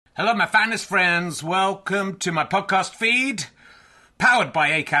Hello, my finest friends. Welcome to my podcast feed, powered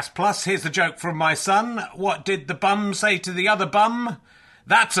by Acast Plus. Here's the joke from my son. What did the bum say to the other bum?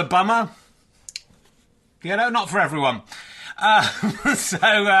 That's a bummer. You know, not for everyone. Look,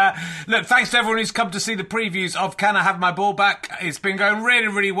 thanks to everyone who's come to see the previews of Can I Have My Ball Back? It's been going really,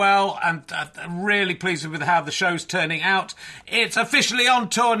 really well, and I'm really pleased with how the show's turning out. It's officially on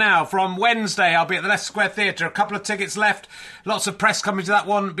tour now. From Wednesday, I'll be at the Leicester Square Theatre. A couple of tickets left. Lots of press coming to that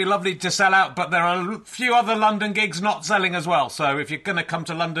one. It'd be lovely to sell out, but there are a few other London gigs not selling as well. So if you're going to come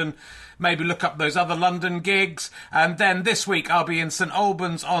to London, maybe look up those other London gigs. And then this week, I'll be in St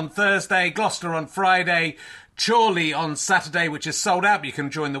Albans on Thursday, Gloucester on Friday, Chorley on Saturday, which is sold out, but you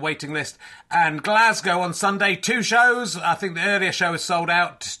can join the waiting list, and Glasgow on Sunday. 2 shows. I think the earlier show is sold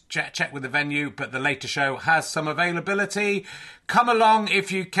out. Check with the venue, but the later show has some availability. Come along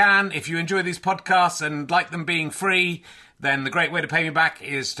if you can. If you enjoy these podcasts and like them being free, then the great way to pay me back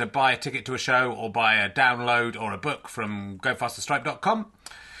is to buy a ticket to a show or buy a download or a book from gofasterstripe.com.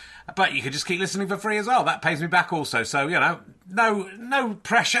 But you can just keep listening for free as well. That pays me back also. So, you know, no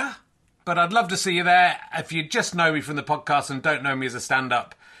pressure. But I'd love to see you there. If you just know me from the podcast and don't know me as a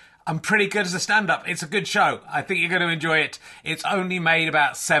stand-up, I'm pretty good as a stand-up. It's a good show. I think you're going to enjoy it. It's only made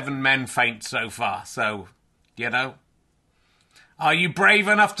about 7 men faint so far. So, you know, are you brave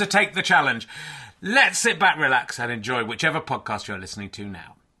enough to take the challenge? Let's sit back, relax, and enjoy whichever podcast you're listening to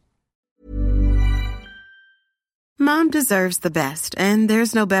now. Mom deserves the best, and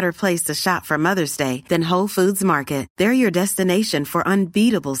there's no better place to shop for Mother's Day than Whole Foods Market. They're your destination for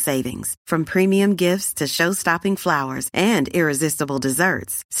unbeatable savings, from premium gifts to show-stopping flowers and irresistible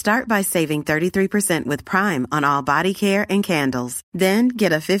desserts. Start by saving 33% with Prime on all body care and candles. Then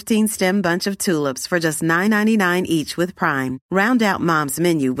get a 15-stem bunch of tulips for just $9.99 each with Prime. Round out Mom's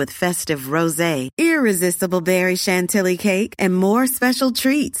menu with festive rosé, irresistible berry chantilly cake, and more special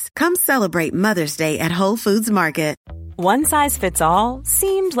treats. Come celebrate Mother's Day at Whole Foods Market. One size fits all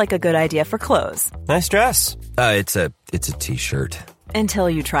seemed like a good idea for clothes. Nice dress. It's a t-shirt. Until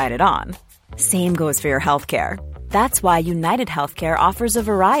you tried it on. Same goes for your healthcare. That's why United Healthcare offers a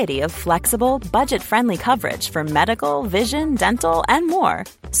variety of flexible, budget-friendly coverage for medical, vision, dental, and more.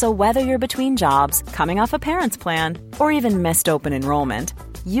 So whether you're between jobs, coming off a parent's plan, or even missed open enrollment,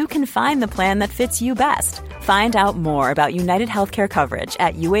 you can find the plan that fits you best. Find out more about United Healthcare coverage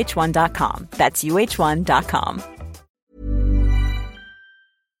at uh1.com. That's uh1.com.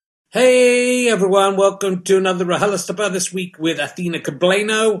 Hey everyone, welcome to another RHLSTP this week with Athena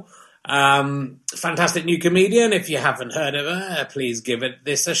Kugblenu. Fantastic new comedian. If you haven't heard of her, please give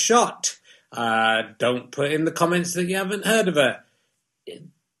this a shot. Don't put in the comments that you haven't heard of her.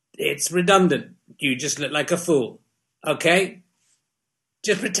 It's redundant. You just look like a fool. Okay?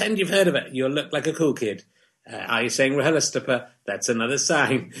 Just pretend you've heard of it. You'll look like a cool kid. Are you saying RHLSTP? That's another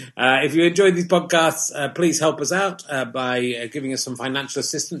sign. If you enjoyed these podcasts, please help us out by giving us some financial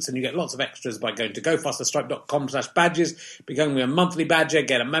assistance, and you get lots of extras by going to gofasterstripe.com/badges, becoming a monthly badger,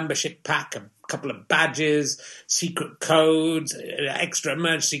 get a membership pack, a couple of badges, secret codes, extra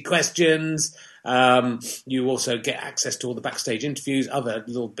emergency questions. You also get access to all the backstage interviews, other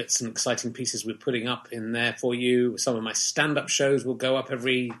little bits and exciting pieces we're putting up in there for you. Some of my stand-up shows will go up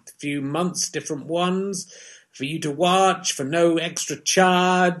every few months, different ones, for you to watch for no extra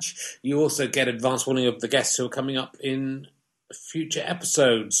charge. You also get advance warning of the guests who are coming up in future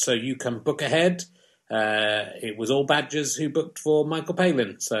episodes, so you can book ahead. It was all badgers who booked for Michael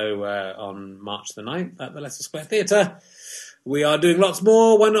Palin, so on March the 9th at the Leicester Square Theatre. We are doing lots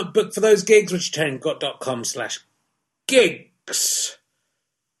more. Why not book for those gigs? richardherring.com/gigs.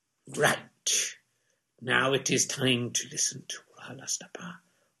 Right. Now it is time to listen to RHLSTP,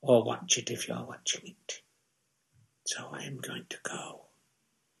 or watch it if you're watching it. So I am going to go.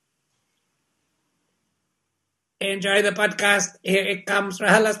 Enjoy the podcast. Here it comes.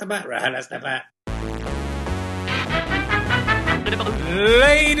 RHLSTP.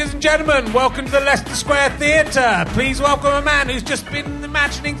 Ladies and gentlemen, welcome to the Leicester Square Theatre. Please welcome a man who's just been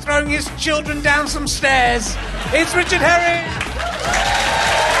imagining throwing his children down some stairs. It's Richard Herring.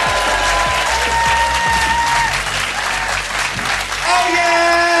 Oh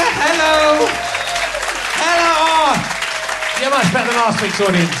yeah! Hello! Hello! You're much better than last week's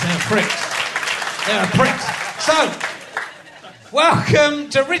audience. They're pricks. So, welcome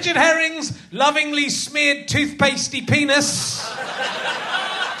to Richard Herring's lovingly smeared toothpastey penis.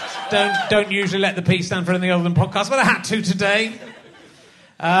 Don't usually let the P stand for anything other than podcast, but I had to today.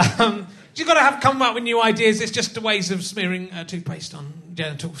 You've got to come up with new ideas. It's just ways of smearing toothpaste on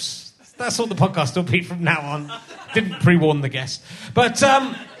genitals. That's all the podcast will be from now on. Didn't pre-warn the guest. But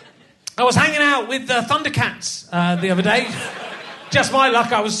I was hanging out with Thundercats the other day. Just my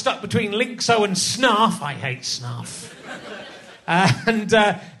luck, I was stuck between Linkso and Snarf. I hate Snarf. And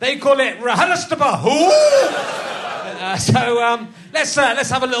they call it Rahalastabahu. So let's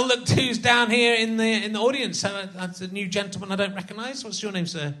have a little look who's down here in the audience. That's a new gentleman I don't recognise. What's your name,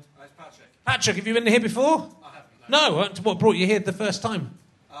 sir? It's Patrick. Patrick, have you been here before? I haven't. No. What brought you here the first time?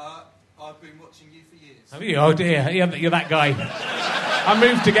 I've been watching you for years. Have you? Oh dear, you're that guy. I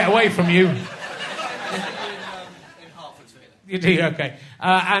moved to get away from you. In Hertfordshire. You do, okay.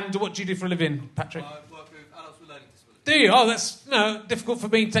 And what do you do for a living, Patrick? I work with adults with learning disabilities. Do you? Oh, that's difficult for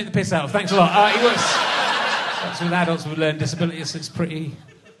me to take the piss out of. Thanks a lot. He works with adults with learning disabilities. It's pretty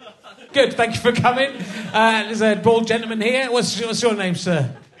good. Thank you for coming. There's a bald gentleman here. What's your name,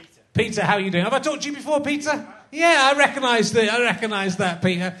 sir? Peter, how are you doing? Have I talked to you before, Peter? Yeah, I recognise that,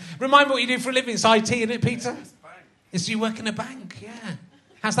 Peter. Remind me what you do for a living. It's IT, isn't it, Peter? Is you work in a bank? Yeah.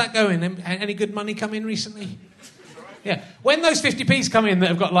 How's that going? Any good money come in recently? Yeah. When those 50p's come in that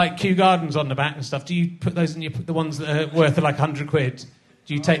have got like Kew Gardens on the back and stuff, do you put those in the ones that are worth like 100 quid?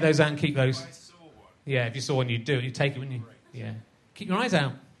 Do you take those out and keep those? Yeah, if you saw one, you'd do it. You'd take it, wouldn't you? Yeah. Keep your eyes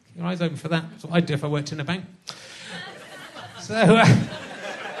out. Keep your eyes open for that. That's what I'd do if I worked in a bank. So,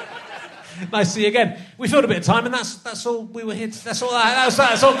 nice to see you again. We filled a bit of time, and that's all we were here to... That's all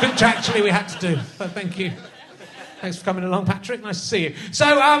contractually we had to do. So thank you. Thanks for coming along, Patrick. Nice to see you.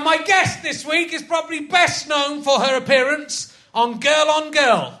 So, my guest this week is probably best known for her appearance on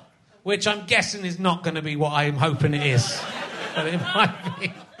Girl, which I'm guessing is not going to be what I'm hoping it is. But it might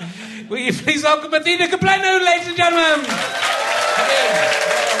be. Will you please welcome Athena Kugblenu, ladies and gentlemen? Come in.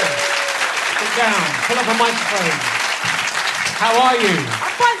 Sit down. Pull up a microphone. How are you?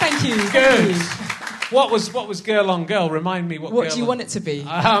 I'm fine, thank you. Good. Thank you. What was Girl? Remind me what do you want it to be?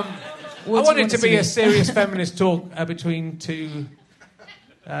 I want it to be a serious feminist talk between two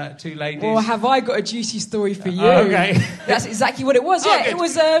ladies. Well, have I got a juicy story for you? Okay. That's exactly what it was. Yeah,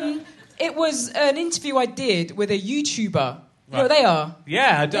 good. it was an interview I did with a YouTuber. You know what they are?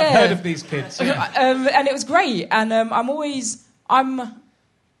 Yeah, I've heard of these kids. Yeah. And it was great. And I'm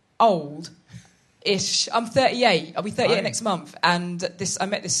old-ish. I'm 38. I'll be 38 next month. And I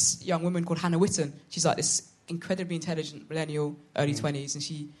met this young woman called Hannah Witten. She's like this incredibly intelligent millennial, early 20s, and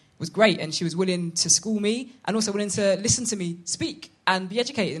she was great. And she was willing to school me and also willing to listen to me speak and be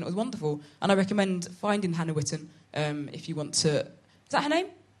educated. And it was wonderful. And I recommend finding Hannah Witten if you want to... Is that her name?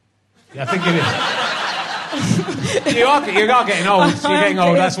 Yeah, I think it is. you are getting old. You're getting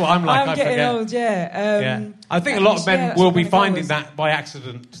old. That's what I'm like. I'm getting old. Yeah. I think a lot of men will be finding that by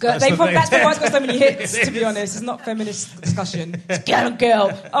accident. That's why it's got so many hits. To be honest, it's not feminist discussion. It's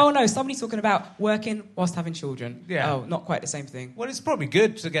girl. Oh no, somebody's talking about working whilst having children. Yeah. Oh, not quite the same thing. Well, it's probably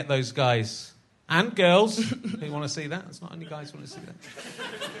good to get those guys and girls who want to see that. It's not only guys who want to see that.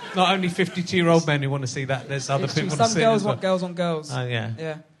 Not only 52-year-old men who want to see that. There's other people who want to see it. Some girls want girls on girls. Yeah.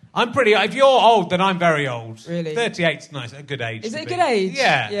 Yeah. I'm pretty... If you're old, then I'm very old. Really? 38's nice, a good age. Is it a good age?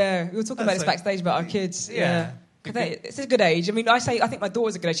 Yeah. Yeah, we were talking about this backstage about our kids. Yeah. It's a good age. I mean, I think my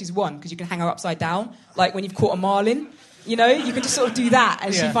daughter's a good age. She's 1, because you can hang her upside down, like when you've caught a marlin. You know, you can just sort of do that,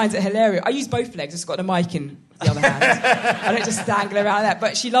 and she finds it hilarious. I use both legs. I've just got the mic in the other hand. I don't just dangle around that,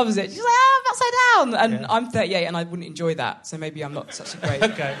 but she loves it. She's like, I'm upside down. And I'm 38, and I wouldn't enjoy that, so maybe I'm not such a great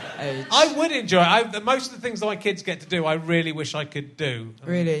age. I would enjoy it. Most of the things that my kids get to do, I really wish I could do.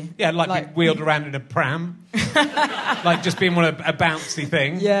 Really? Yeah, like being wheeled around in a pram. Like just being a bouncy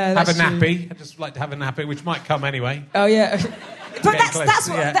thing. Yeah, that's Have a nappy. I'd just like to have a nappy, which might come anyway. Oh, yeah. But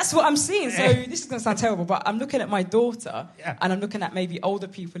that's what I'm seeing. So this is going to sound terrible, but I'm looking at my daughter, and I'm looking at maybe older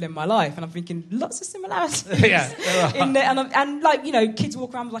people in my life, and I'm thinking lots of similarities. In there, and like, you know, kids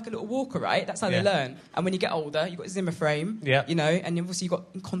walk around with like a little walker, right? That's how they learn. And when you get older, you've got Zimmer frame, you know, and obviously you've got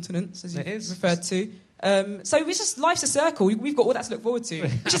incontinence, as you referred to. So it's just life's a circle. We've got all that to look forward to,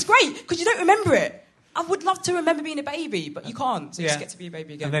 which is great because you don't remember it. I would love to remember being a baby, but you can't. So you just get to be a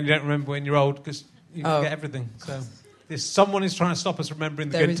baby again. And then you don't remember when you're old because you forget everything. So. Someone is trying to stop us remembering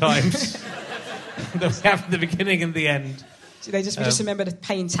the good times that we have at the beginning and the end. So we just remember the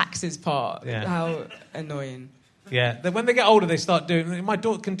paying taxes part. Yeah. How annoying. Yeah. When they get older, they start doing... My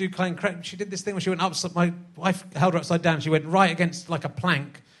daughter can do clean credit. She did this thing where she went upside... My wife held her upside down. She went right against like a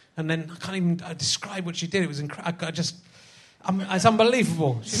plank. And then I can't even describe what she did. It was incredible. It's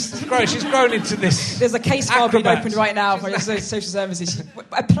unbelievable. She's grown into this. There's a case file being opened right now for social services.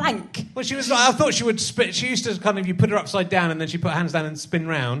 A plank. Well, she was like, I thought she would spit. She used to kind of, you put her upside down and then she put her hands down and spin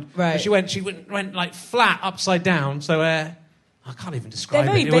round. Right. But she went like flat upside down. So I can't even describe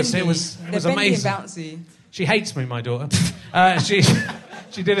it. It was amazing. Bendy and bouncy. She hates me, my daughter.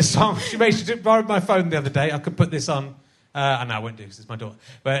 She did a song. She borrowed my phone the other day. I could put this on. And I won't do because it's my daughter.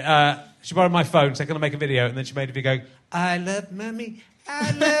 But she borrowed my phone, so I'm going to make a video, and then she made a video going, I love mummy,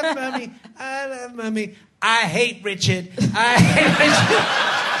 I love mummy, I love mummy, I hate Richard, I hate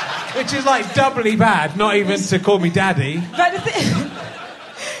Richard. Which is like doubly bad, not even to call me daddy. But the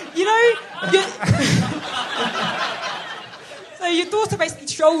you know... So your daughter basically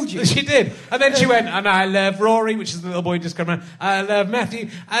trolled you. She did. And then she went, and I love Rory, which is the little boy just come around. I love Matthew.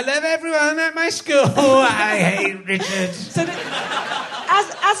 I love everyone at my school. I hate Richard. So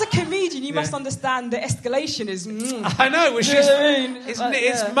as a comedian, you must understand the escalation is... I know, which is... It's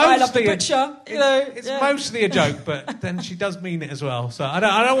mostly I love the butcher. It's mostly a joke, but then she does mean it as well. So I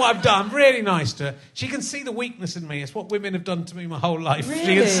don't know what I've done. I'm really nice to her. She can see the weakness in me. It's what women have done to me my whole life. Really?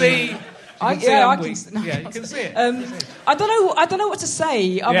 She can see... I can see it. I don't know what to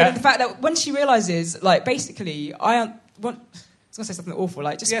say other than the fact that when she realises, like, basically, I was going to say something awful,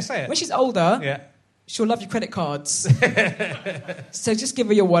 like, just say it. when she's older, she'll love your credit cards. So just give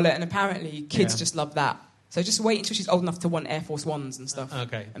her your wallet, and apparently kids just love that. So just wait until she's old enough to want Air Force Ones and stuff.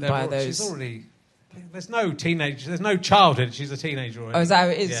 Okay. And buy those. She's already... There's no teenage... There's no childhood. She's a teenager already. Oh, is that how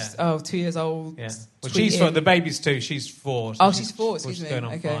it is? Yeah. Oh, 2 years old. Yeah. Well, she's 4. The baby's 2. She's 4. So she's 4, excuse me. She's going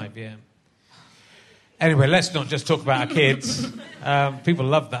on 5, yeah. Anyway, let's not just talk about our kids. People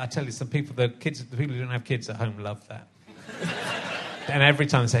love that. I tell you, the people who don't have kids at home love that. And every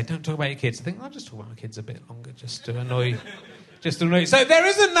time they say, don't talk about your kids, I think, I'll just talk about my kids a bit longer just to annoy you. So there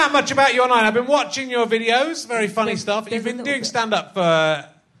isn't that much about you online. I've been watching your videos, very funny stuff. You've been doing stand-up for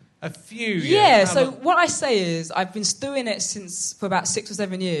a few years. Yeah, so what I say is I've been doing it for about 6 or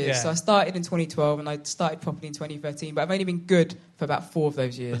 7 years. Yeah. So I started in 2012 and I started properly in 2013, but I've only been good for about 4 of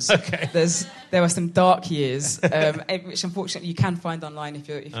those years. Okay. There were some dark years, which unfortunately you can find online if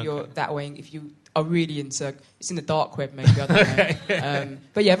you're that way, if you are really into... It's in the dark web, maybe, I don't know.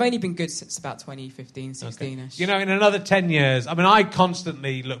 But yeah, I've only been good since about 2015, 16ish. Okay. You know, in another 10 years... I mean, I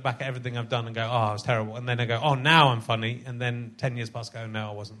constantly look back at everything I've done and go, oh, I was terrible. And then I go, oh, now I'm funny. And then 10 years past, go,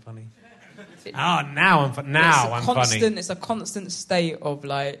 no, I wasn't funny. Now I'm funny. It's a constant state of,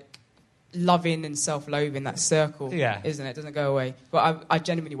 like, loving and self-loathing, that circle, isn't it? It doesn't go away. But I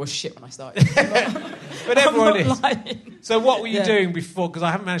genuinely was shit when I started. But everyone is. Lying. So what were you doing before? Because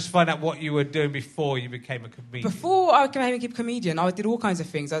I haven't managed to find out what you were doing before you became a comedian. Before I became a comedian, I did all kinds of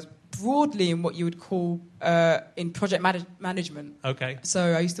things. I was broadly in what you would call in project management. Okay.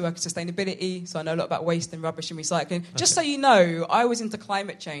 So I used to work in sustainability, so I know a lot about waste and rubbish and recycling. Okay. Just so you know, I was into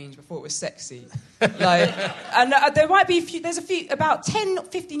climate change before it was sexy. And there might be about 10,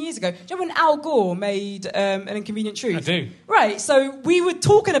 15 years ago, do you remember when Al Gore made An Inconvenient Truth? I do. Right, so we were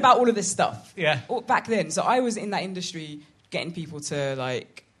talking about all of this stuff back then. So I was in that industry getting people to,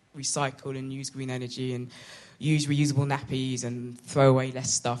 like, recycle and use green energy and use reusable nappies and throw away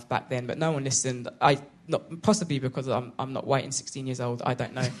less stuff back then, but no one listened. Possibly because I'm not white and 16 years old. I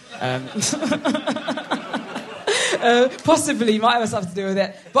don't know. Possibly, might have something to do with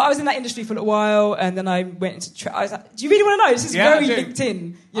it. But I was in that industry for a little while, and then I went into... I was like, do you really want to know? This is very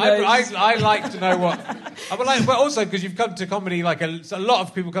LinkedIn. You know, I like to know what... But also, because you've come to comedy, like a lot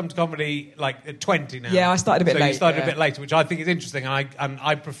of people come to comedy like at 20 now. Yeah, I started a bit late. You started a bit later, which I think is interesting, and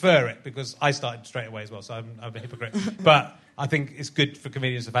I prefer it because I started straight away as well, so I'm a hypocrite. But I think it's good for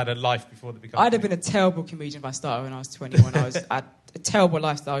comedians to have had a life before they become... I'd have been a terrible comedian if I started when I was 21. I had a terrible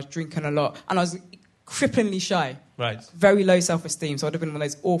lifestyle. I was drinking a lot, and I was cripplingly shy. Right. Very low self-esteem. So I'd have been one of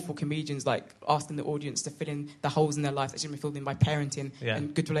those awful comedians, like asking the audience to fill in the holes in their life that should be filled in by parenting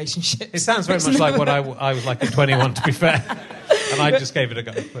and good relationships. It sounds very much like what I was like at 21, to be fair. And I just gave it a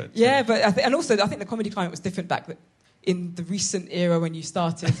go. But, but I think the comedy climate was different back in the recent era when you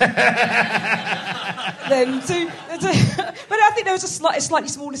started. But I think there was a slightly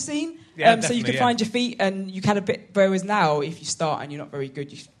smaller scene, so you could find your feet, and you had a bit. Whereas now, if you start and you're not very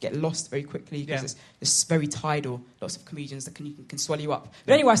good, you get lost very quickly because it's very tidal. Lots of comedians that can swallow you up.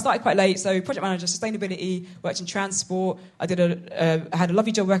 But anyway, I started quite late, so project manager, sustainability, worked in transport. I had a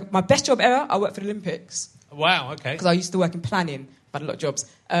lovely job. My best job ever. I worked for the Olympics. Wow. Okay. Because I used to work in planning. I had a lot of jobs,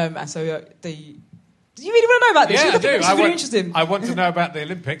 and so Do you really want to know about this? Yeah, I do. This is really interesting. I want to know about the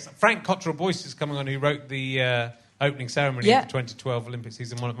Olympics. Frank Cottrell-Boyce is coming on, who wrote the opening ceremony of the 2012 Olympics.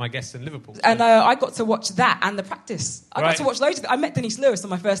 He's one of my guests in Liverpool. So. And I got to watch that and the practice. I got to watch loads of it. I met Denise Lewis on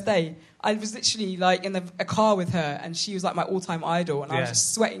my first day. I was literally like in a car with her, and she was like my all-time idol, and I was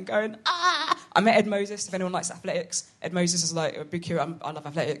just sweating, going, ah! I met Ed Moses, if anyone likes athletics. Ed Moses is like a big hero. I love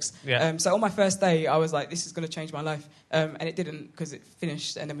athletics. Yeah. So on my first day, I was like, this is going to change my life. And it didn't, because it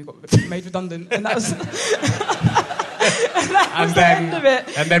finished, and then we got made redundant, and that was... was the end of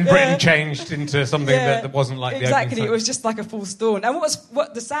it. And then Britain changed into something that wasn't like the opening. Exactly, it was just like a full storm. And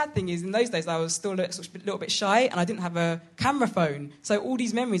what the sad thing is, in those days, I was still a little bit shy, and I didn't have a camera phone. So all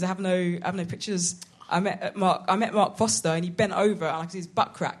these memories, I have no pictures. I met Mark Foster, and he bent over, and I could see his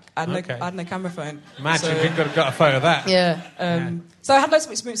butt crack. I had no camera phone. Imagine if you could have got a photo of that. Yeah. So I had loads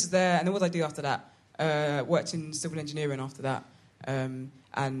of experiences there, and then what did I do after that? Worked in civil engineering after that.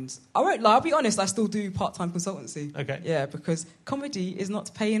 And I won't lie, I'll be honest, I still do part-time consultancy. Okay. Yeah, because comedy is not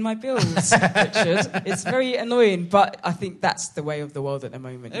paying my bills, Richard. It's very annoying, but I think that's the way of the world at the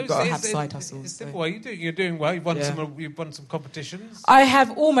moment. You've got to have side hustles. It's simple. You're doing well. You've won some competitions. I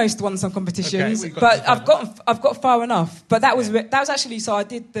have almost won some competitions, but I've got far enough. But that was actually, so I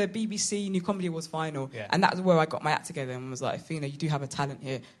did the BBC New Comedy Awards final, and that was where I got my act together and was like, Athena, you do have a talent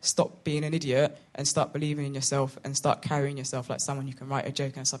here. Stop being an idiot and start believing in yourself and start carrying yourself like someone who can write a joke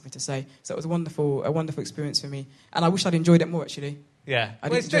and something to say. So it was a wonderful experience for me, and I wish I'd enjoyed it more actually. Yeah,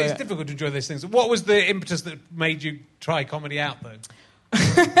 it's difficult to enjoy those things. What was the impetus that made you try comedy out though?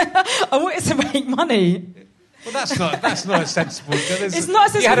 I wanted to make money. Well, that's not a sensible. It's not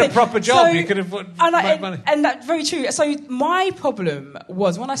a sensible. You had a proper job. So, you could have made money. And that's very true. So my problem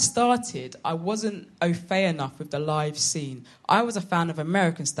was when I started, I wasn't au fait enough with the live scene. I was a fan of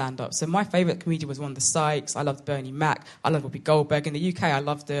American stand-up. So my favourite comedian was Wanda Sykes. I loved Bernie Mac. I loved Whoopi Goldberg. In the UK, I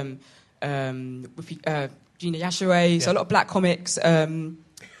loved Gina Yashere. So a lot of black comics. And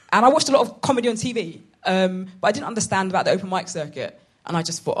I watched a lot of comedy on TV. But I didn't understand about the open mic circuit. And I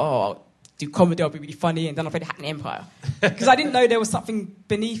just thought, I'll do comedy, I'll be really funny, and then I'll play the Hackney Empire. Because I didn't know there was something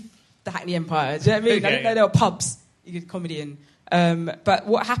beneath the Hackney Empire. Do you know what I mean? I didn't know there were pubs you could comedy in. But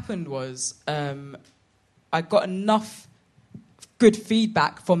what happened was I got enough good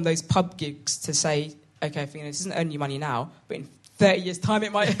feedback from those pub gigs to say, okay, this isn't earning you money now, but in 30 years' time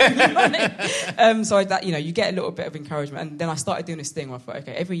it might earn you money. So you get a little bit of encouragement. And then I started doing this thing where I thought,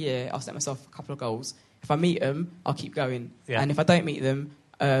 okay, every year I'll set myself a couple of goals. If I meet them, I'll keep going. Yeah. And if I don't meet them,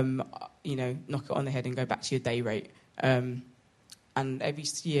 knock it on the head and go back to your day rate. And every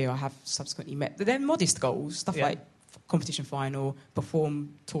year I have subsequently met. They're modest goals, stuff like competition final,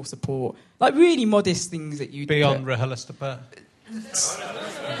 perform, tour support, like really modest things that you be on Rehearlistapur.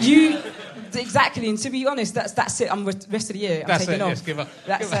 Exactly, and to be honest, that's it. I'm rest of the year. I'm taking off. Yes, give up.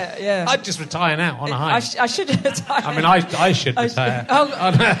 That's it. Yeah. I'd just retire now on a high. I should retire. I mean, I should retire.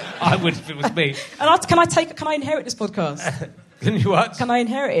 I would if it was me. And can I inherit this podcast? Can you what? Can I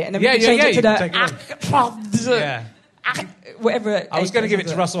inherit it? And then we can change it to the whatever. I was going to give it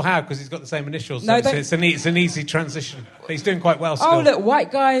to Russell Howe because he's got the same initials. So it's an easy transition. He's doing quite well still. Oh, look,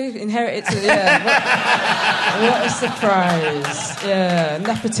 white guy inherited to... Yeah, what a surprise. Yeah,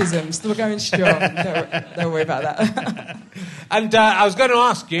 nepotism, still going strong. Don't worry about that. And I was going to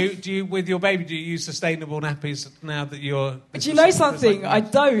ask you, with your baby, do you use sustainable nappies now that you're... Do you know something? I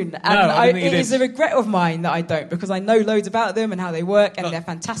don't. And it is a regret of mine that I don't, because I know loads about them and how they work, and they're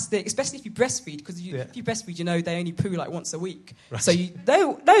fantastic, especially if you breastfeed, because if you breastfeed, they only poo like once a week. Right. So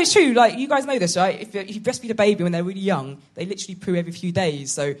no, it's true. Like, you guys know this, right? If you breastfeed a baby when they're really young, they literally poo every few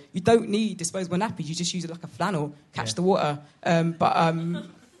days. So you don't need disposable nappies. You just use it like a flannel, catch the water.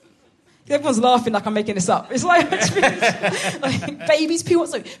 Everyone's laughing like I'm making this up. It's like babies poo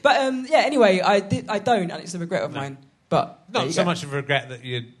once a week. But anyway, I don't, and it's a regret of mine. But not so much of a regret that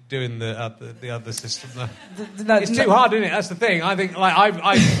you're doing the other system. It's too hard, isn't it? That's the thing. I think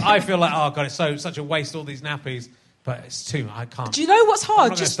I feel like, oh god, it's such a waste, all these nappies. But it's too much. I can't. Do you know what's hard? I'm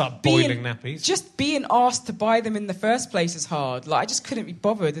not going to start boiling nappies. Just being asked to buy them in the first place is hard. Like, I just couldn't be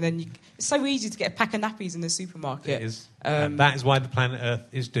bothered. And then it's so easy to get a pack of nappies in the supermarket. It is. And that is why the planet Earth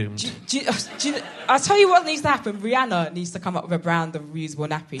is doomed. I'll tell you what needs to happen. Rihanna needs to come up with a brand of reusable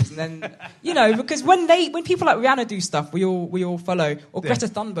nappies. And then, because when people like Rihanna do stuff, we all follow. Or Greta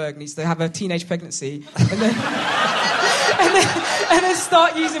Thunberg needs to have a teenage pregnancy. And then... and then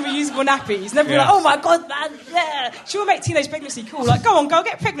start using reusable nappies. And then be like, oh my god, man, yeah. She will make teenage pregnancy cool. Like, go on, girl,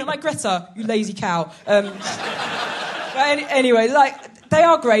 get pregnant like Greta, you lazy cow. Anyway, like, they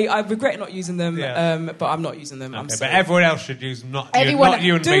are great. I regret not using them, but I'm not using them. Okay, but everyone else should use them, not you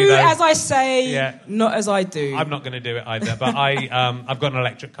and do me, though. As I say, not as I do. I'm not going to do it either, but I've got an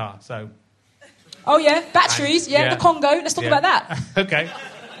electric car, so... Oh, yeah, batteries, the Congo. Let's talk about that. Okay.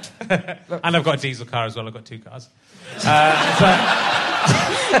 And I've got a diesel car as well. I've got 2 cars.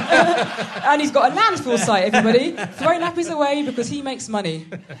 And he's got a landfill site, everybody. Throw nappies away because he makes money.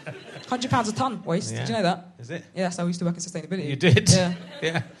 £100 a tonne waste. Did you know that? Is it? Yeah, that's how I used to work in sustainability. You did?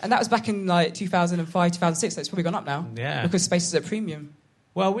 Yeah. And that was back in 2005, 2006, so it's probably gone up now. Yeah. Because space is at premium.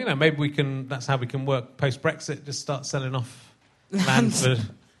 Well, maybe that's how we can work post-Brexit, just start selling off land for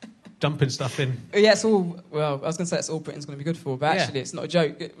dumping stuff in. Yeah, it's all... Well, I was going to say it's all Britain's going to be good for, but actually it's not a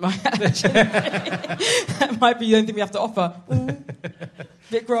joke. That might be the only thing we have to offer. Ooh,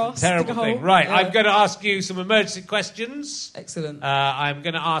 bit grass, Terrible dig a hole. thing. Right, I'm going to ask you some emergency questions. Excellent. I'm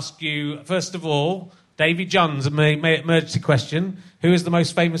going to ask you, first of all, Davy John's emergency question. Who is the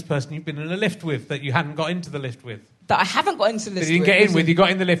most famous person you've been in a lift with that you hadn't got into the lift with? That I haven't got into the lift that you didn't get in with. You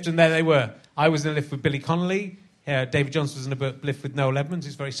got in the lift and there they were. I was in a lift with Billy Connolly. David Johnson was in a lift with Noel Edmonds,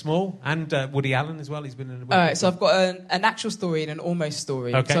 who's very small, and Woody Allen as well. He's been in a lift. All right, so I've got an actual story and an almost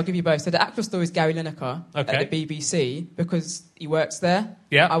story. Okay. So I'll give you both. So the actual story is Gary Lineker at the BBC because he works there.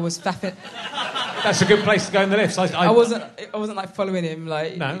 Yeah. I was faffing. That's a good place to go in the lifts. I wasn't like following him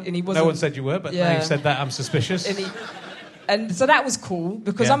like. No, and he wasn't, no one said you were, but now you've said that, I'm suspicious. And so that was cool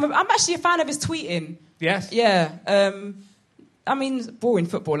because I'm actually a fan of his tweeting. Yes. Yeah. I mean, boring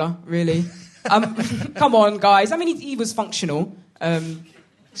footballer, really. Come on, guys. I mean, he was functional. He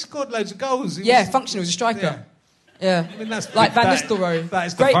scored loads of goals. Functional. He was a striker. Yeah. I mean, that's like Van Nistelrooy. That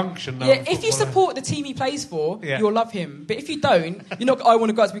is the function. Yeah, if you support the team he plays for, you'll love him. But if you don't, you're not. I want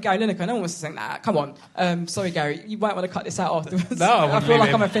to go out to be Gary Lineker. No one wants to think that. Come on. Sorry, Gary. You might want to cut this out afterwards. No, I feel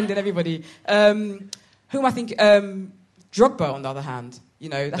like I'm offending everybody. Who am I thinking? Drogba, on the other hand. You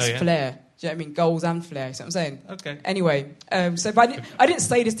know, that's flair. Do you know what I mean? Goals and flair. See what I'm saying? Okay. Anyway, but I didn't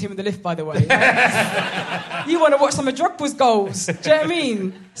say this to him in the lift, by the way. You want to watch some of Drogba's goals? Do you know what I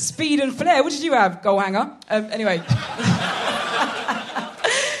mean? Speed and flair. What did you have? Goal hanger. Anyway.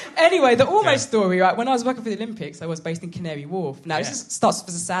 Anyway, the almost story, right? When I was working for the Olympics, I was based in Canary Wharf. Now, this starts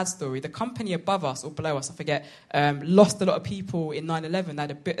as a sad story. The company above us, or below us, I forget, lost a lot of people in 9/11.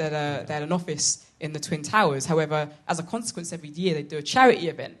 They had an office in the Twin Towers. However, as a consequence, every year they do a charity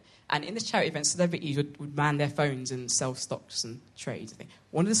event. And in this charity event, celebrities would man their phones and sell stocks and trades. I think.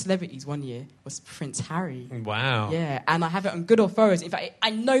 One of the celebrities one year was Prince Harry. Wow. Yeah, and I have it on good authority. In fact,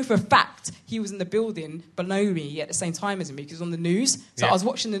 I know for a fact he was in the building below me at the same time as me because he was on the news. So I was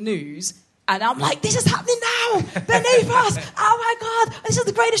watching the news, and I'm like, this is happening now, beneath us. Oh, my God, this is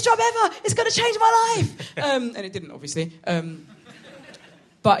the greatest job ever. It's going to change my life. And it didn't, obviously.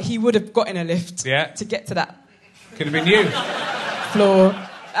 But he would have got in a lift to get to that. Could have been you. Floor.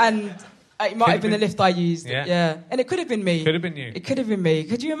 And it might have been the lift I used. Yeah. And it could have been me. Could have been you. It could have been me.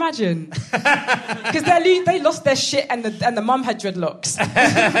 Could you imagine? Because they lost their shit and the mum had dreadlocks.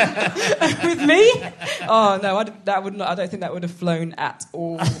 With me? Oh, no, I don't think that would have flown at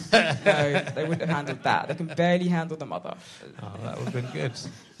all. No, they wouldn't have handled that. They can barely handle the mother. Oh, that would have been good.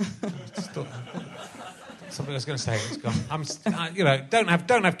 Something I was going to say, it's gone.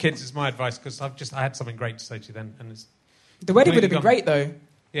 Don't have kids is my advice because I had something great to say to you then. And the wedding would have been great, though.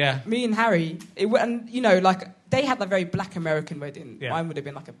 Yeah. Me and Harry, they had a very black American wedding. Yeah. Mine would have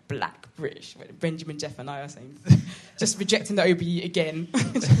been like a black British wedding. Benjamin Jeff and I, just rejecting the OBE again.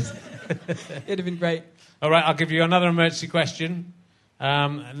 It would have been great. All right, I'll give you another emergency question.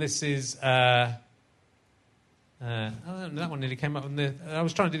 And this is... that one nearly came up. I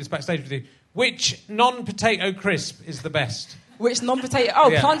was trying to do this backstage with you. Which non-potato crisp is the best? Which non-potato? Oh,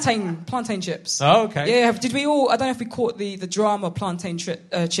 plantain chips. Oh, okay. Yeah, did we all... I don't know if we caught the drama plantain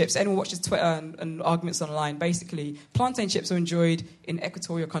chips. Anyone watches Twitter and arguments online? Basically, plantain chips are enjoyed in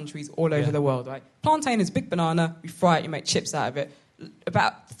equatorial countries all over the world, right? Plantain is big banana. You fry it, you make chips out of it.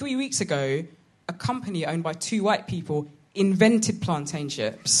 About 3 weeks ago, a company owned by 2 white people invented plantain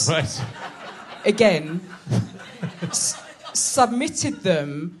chips. Right. Again, submitted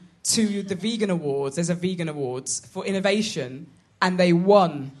them to the Vegan Awards. There's a Vegan Awards for innovation, and they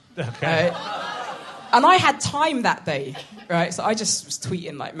won. Okay. And I had time that day, right? So I just was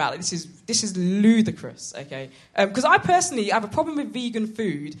tweeting like, "Matt, this is ludicrous." Okay, because I personally have a problem with vegan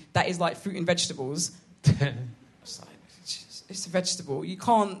food that is like fruit and vegetables. It's a vegetable. You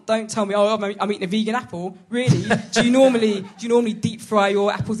can't. Don't tell me. Oh, I'm eating a vegan apple. Really? Do you normally deep fry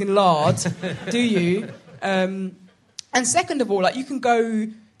your apples in lard? Do you? And second of all, like you can go.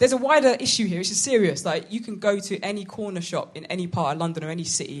 There's a wider issue here, which is serious. Like, you can go to any corner shop in any part of London or any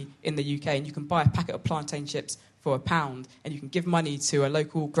city in the UK and you can buy a packet of plantain chips for £1 and you can give money to a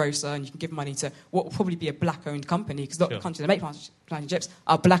local grocer and you can give money to what will probably be a black-owned company because a lot of countries that make plantain chips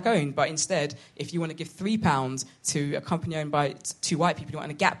are black-owned. But instead, if you want to give £3 to a company owned by 2 white people who went on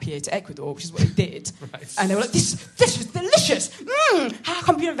a gap year to Ecuador, which is what they did, right. And they were like, this is delicious! How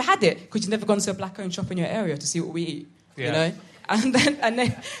come you never had it? Because you've never gone to a black-owned shop in your area to see what we eat, you know? And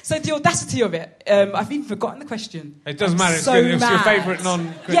then, so the audacity of it, I've even forgotten the question. It doesn't matter. It's your favourite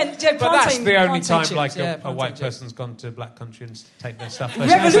non-Christian. Yeah, but that's the only time chips, like a white person's gone to a black country and taken their stuff.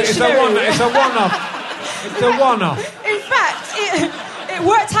 It's a one-off. It's a one-off. In fact, it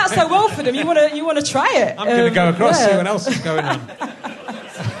worked out so well for them. You want to try it. I'm going to go across see what else is going on.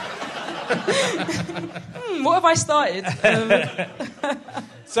 What have I started?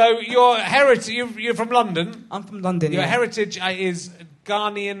 So your heritage, you're from London. I'm from London, Your heritage is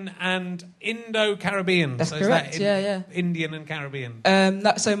Ghanaian and Indo-Caribbean. That's so correct, is that yeah. Indian and Caribbean?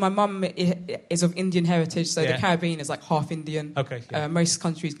 So my mum is of Indian heritage, so Yeah. the Caribbean is like half Indian. Okay, yeah. Most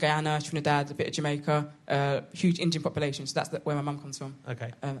countries, Guyana, Trinidad, a bit of Jamaica, huge Indian population, so that's where my mum comes from.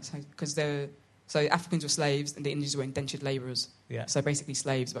 Okay. So Africans were slaves and the Indians were indentured labourers. Yeah. So basically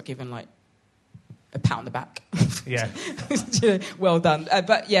slaves, but given like a pat on the back. Yeah. Well done.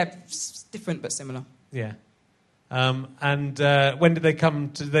 But yeah, different but similar. Yeah. And when did they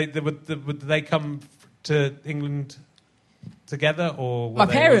come to? Would they come to England together, or were my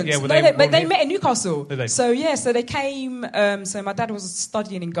parents? Were they born here? met in Newcastle. Did they? So they came. So my dad was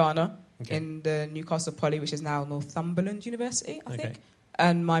studying in Ghana in the Newcastle Poly, which is now Northumberland University, I think.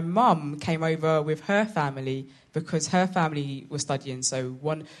 And my mum came over with her family because her family was studying. So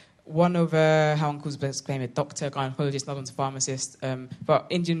one of her uncles became a doctor, gynecologist, another one's a pharmacist. But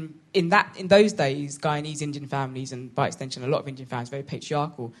in those days, Guyanese Indian families, and by extension, a lot of Indian families, very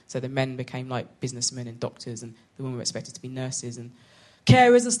patriarchal. So the men became like businessmen and doctors, and the women were expected to be nurses and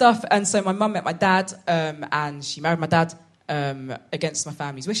carers and stuff. And so my mum met my dad, and she married my dad against my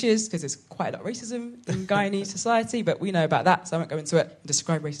family's wishes, because there's quite a lot of racism in Guyanese society. But we know about that, so I won't go into it and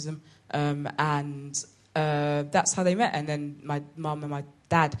describe racism. And that's how they met. And then my mum and my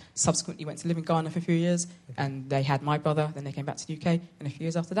dad subsequently went to live in Ghana for a few years, and they had my brother. Then they came back to the UK, and a few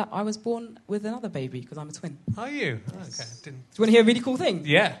years after that, I was born with another baby because I'm a twin. Are you? Okay. Do you want to hear a really cool thing?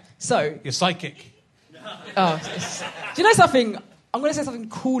 Yeah. So you're psychic. Do you know something? I'm going to say something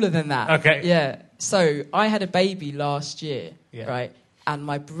cooler than that. Okay. Yeah. So I had a baby last year, right? And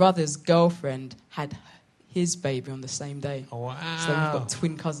my brother's girlfriend had his baby on the same day. Oh, wow. So we've got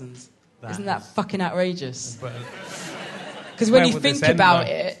twin cousins. Isn't that fucking outrageous? But, because when you think about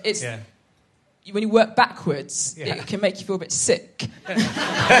it, it's when you work backwards, it can make you feel a bit sick.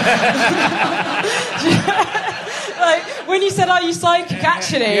 Like when you said, "Are you psychic?"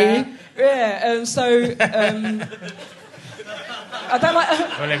 Actually, I don't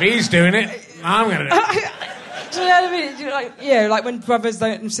like. Well, if he's doing it, I'm going to do it. Do you know what I mean? Like when brothers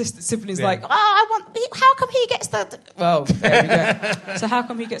don't insist, siblings like, how come he gets to... Well, there we go. So how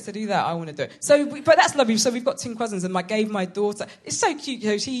come he gets to do that? I want to do it. So, but that's lovely. So we've got twin cousins, and I gave my daughter... It's so cute.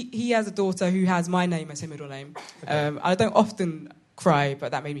 You know, he has a daughter who has my name as her middle name. I don't often cry,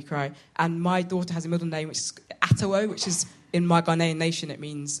 but that made me cry. And my daughter has a middle name, which is Atawo, which is, in my Ghanaian nation, it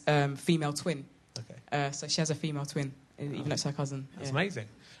means female twin. Okay. So she has a female twin, even though it's her cousin. That's amazing.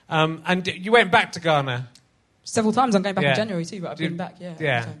 And you went back to Ghana... Several times. I'm going back in January too, but I've been back,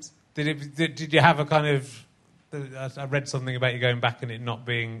 times. Did you have a kind of... I read something about you going back and it not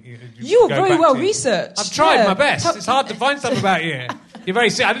being... You were very well researched. I've tried my best. It's hard to find stuff about you. You're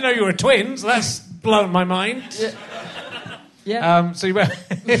very... I didn't know you were a twin, so that's blown my mind. Yeah. So you went,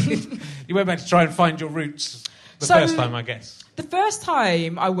 you went back to try and find your roots first time, I guess. The first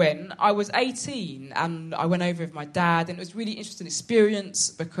time I went, I was 18, and I went over with my dad, and it was a really interesting experience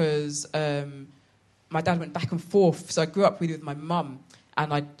because... my dad went back and forth, so I grew up really with my mum,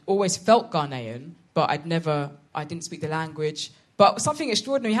 and I always felt Ghanaian, but I didn't speak the language. But something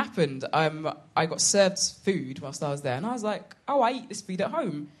extraordinary happened. I got served food whilst I was there, and I was like, oh, I eat this food at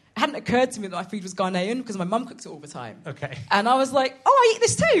home. It hadn't occurred to me that my food was Ghanaian because my mum cooks it all the time. Okay. And I was like, oh, I eat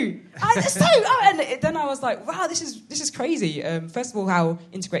this too. I eat this too. Oh, and then I was like, wow, this is crazy. First of all, how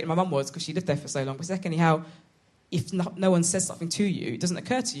integrated my mum was because she lived there for so long. But secondly, how... if no one says something to you, it doesn't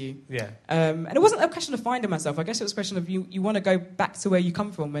occur to you. Yeah. And it wasn't a question of finding myself. I guess it was a question of you want to go back to where you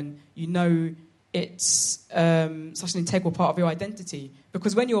come from when you know it's such an integral part of your identity.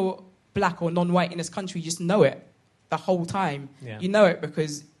 Because when you're black or non-white in this country, you just know it the whole time. Yeah. You know it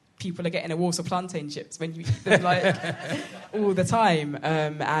because people are getting awards for plantain chips when you eat them like all the time.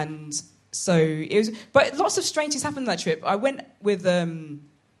 And so it was... But lots of strange things happened on that trip. I went with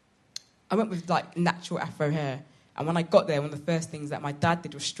like natural afro hair. And when I got there, one of the first things that my dad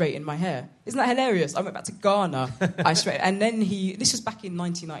did was straighten my hair. Isn't that hilarious? I went back to Ghana. And then this was back in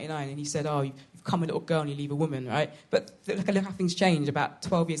 1999, and he said, oh, you've become a little girl and you leave a woman, right? But look how things changed. About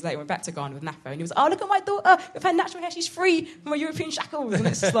 12 years later, I went back to Ghana with an afro, and he was, oh, look at my daughter. With her natural hair, she's free from her European shackles. And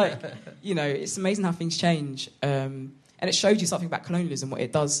it's just like, it's amazing how things change. And it shows you something about colonialism, what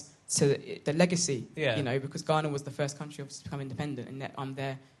it does to the legacy, because Ghana was the first country to become independent, and I'm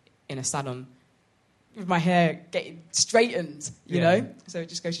there in a salon with my hair getting straightened, you know? So it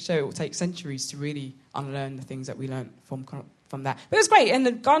just goes to show it will take centuries to really unlearn the things that we learned from that. But it was great,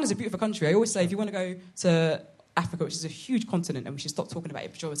 and Ghana's a beautiful country. I always say if you want to go to Africa, which is a huge continent, and we should stop talking about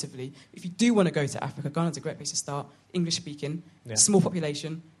it pejoratively. If you do want to go to Africa, Ghana's a great place to start. English speaking, small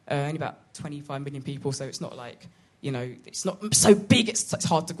population, only about 25 million people, so it's not like, it's not so big, it's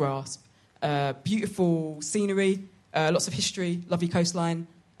hard to grasp. Beautiful scenery, lots of history, lovely coastline,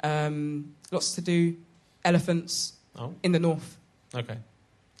 lots to do, elephants in the north. Okay.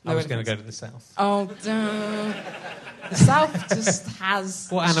 I was going to go to the south. Oh, the south just has...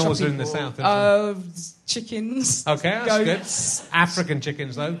 What animals are in the south? Chickens. Okay, that's goats. Good. African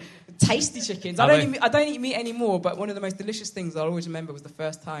chickens, though. Tasty chickens. I don't eat meat anymore, but one of the most delicious things I'll always remember was the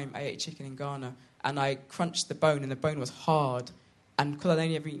first time I ate chicken in Ghana, and I crunched the bone, and the bone was hard. And because I'd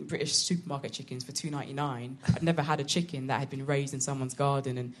only ever eaten British supermarket chickens for $2.99, I'd never had a chicken that had been raised in someone's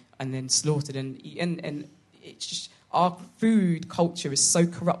garden and then slaughtered and eaten. And it's just... Our food culture is so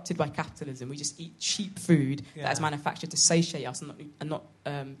corrupted by capitalism. We just eat cheap food that is manufactured to satiate us and not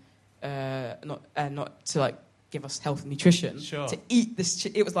to like give us health and nutrition. Sure. To eat this,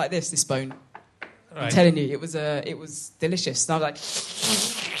 it was like this bone. Right. I'm telling you, it was delicious. And I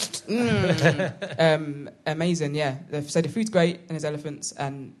was like, amazing. Yeah. So the food's great, and there's elephants,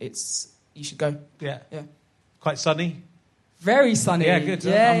 and you should go. Yeah. Yeah. Quite sunny. Very sunny. Yeah, good.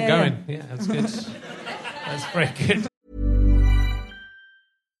 I'm going. Yeah, that's good. That's very good.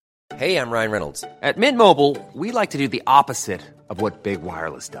 Hey, I'm Ryan Reynolds. At Mint Mobile, we like to do the opposite of what Big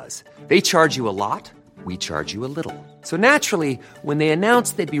Wireless does. They charge you a lot, we charge you a little. So naturally, when they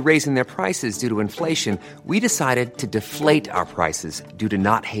announced they'd be raising their prices due to inflation, we decided to deflate our prices due to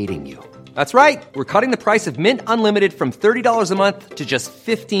not hating you. That's right. We're cutting the price of Mint Unlimited from $30 a month to just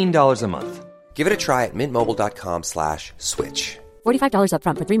 $15 a month. Give it a try at mintmobile.com/switch. $45 up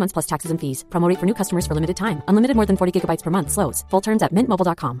front for 3 months plus taxes and fees. Promo rate for new customers for limited time. Unlimited more than 40 gigabytes per month. Slows full terms at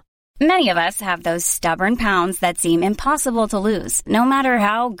mintmobile.com. Many of us have those stubborn pounds that seem impossible to lose, no matter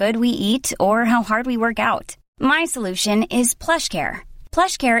how good we eat or how hard we work out. My solution is PlushCare.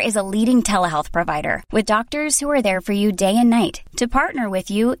 PlushCare is a leading telehealth provider with doctors who are there for you day and night to partner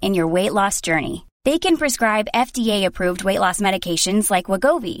with you in your weight loss journey. They can prescribe FDA-approved weight loss medications like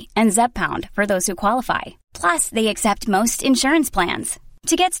Wegovy and Zepbound for those who qualify. Plus, they accept most insurance plans.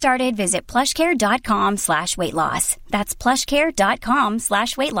 To get started, visit plushcare.com/weightloss. That's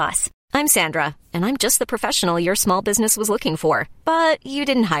plushcare.com/weightloss. I'm Sandra, and I'm just the professional your small business was looking for. But you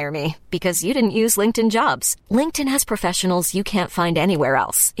didn't hire me because you didn't use LinkedIn Jobs. LinkedIn has professionals you can't find anywhere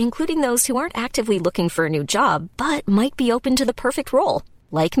else, including those who aren't actively looking for a new job, but might be open to the perfect role,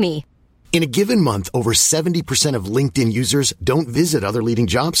 like me. In a given month, over 70% of LinkedIn users don't visit other leading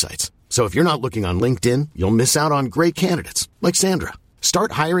job sites. So if you're not looking on LinkedIn, you'll miss out on great candidates like Sandra.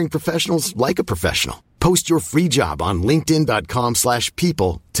 Start hiring professionals like a professional. Post your free job on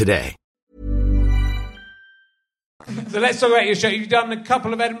linkedin.com/people today. So let's talk about your show. You've done a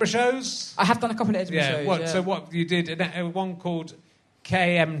couple of Edinburgh shows? I have done a couple of Edinburgh shows. So what you did, one called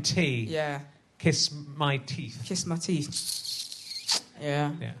KMT. Yeah. Kiss My Teeth. Kiss My Teeth.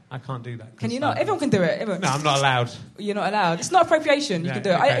 Yeah. Yeah, I can't do that. Can you not? Everyone can do it. Everyone. No, I'm not allowed. You're not allowed. It's not appropriation. You can do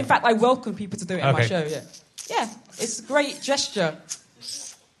it. Okay. In fact, I welcome people to do it in my show. Yeah. Yeah, it's a great gesture.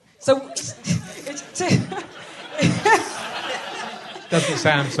 So, doesn't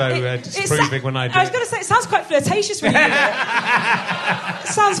sound so disproving when I do it. I was going to say, it sounds quite flirtatious when you do it. It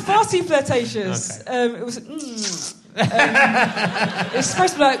sounds far too flirtatious. Okay. It was... it's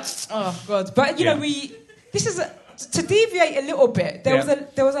supposed to be like, oh, God. But, you know, this is... to deviate a little bit, there was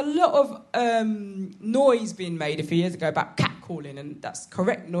a lot of noise being made a few years ago about catcalling, and that's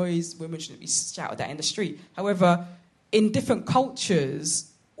correct noise. Women shouldn't be shouted at in the street. However, in different cultures,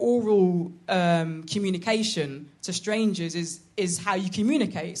 oral communication to strangers is how you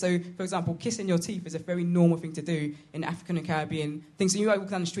communicate. So, for example, kissing your teeth is a very normal thing to do in African and Caribbean things. So you might walk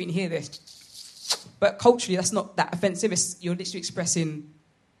down the street and hear this, but culturally, that's not that offensive. You're literally expressing,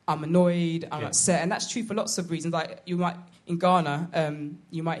 I'm annoyed, I'm upset, and that's true for lots of reasons. Like you might in Ghana,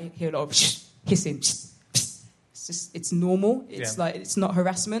 you might hear a lot of kissing. It's normal. It's like it's not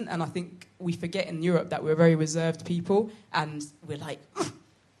harassment, and I think we forget in Europe that we're very reserved people, and we're like,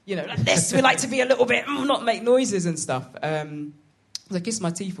 like this. We like to be a little bit, not make noises and stuff. So Kiss My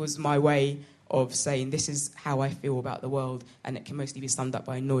Teeth was my way of saying this is how I feel about the world, and it can mostly be summed up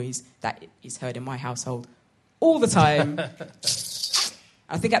by a noise that is heard in my household all the time.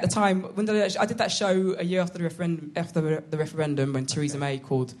 I think at the time, I did that show a year after the referendum when Theresa May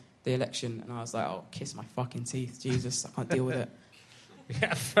called the election, and I was like, oh, kiss my fucking teeth, Jesus, I can't deal with it.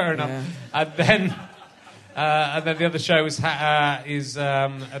 Yeah, fair enough. And then the other show is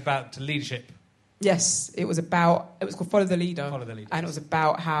about leadership. Yes, it was called Follow the Leader. Follow the Leader. And it was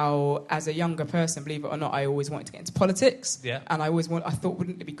about how, as a younger person, believe it or not, I always wanted to get into politics. Yeah. And I thought,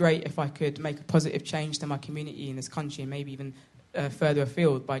 wouldn't it be great if I could make a positive change to my community in this country and maybe even further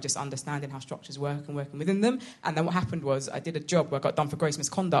afield by just understanding how structures work and working within them. And then what happened was I did a job where I got done for gross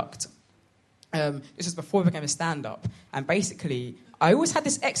misconduct. This was before I became a stand-up. And basically, I always had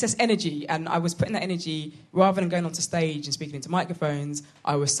this excess energy, and I was putting that energy, rather than going onto stage and speaking into microphones,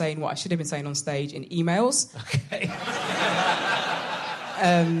 I was saying what I should have been saying on stage in emails. Okay.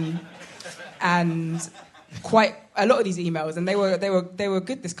 And quite a lot of these emails, and they were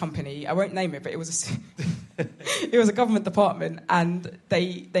good, this company, I won't name it, but it was a government department, and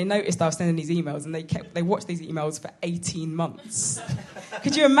they noticed I was sending these emails, and they watched these emails for 18 months.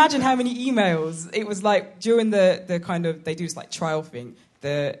 Could you imagine how many emails? It was like during the kind of, they do this like trial thing,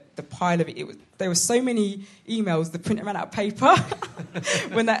 the pile of it, there were so many emails, the printer ran out of paper.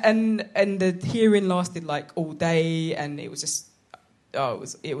 and the hearing lasted like all day, and it was just,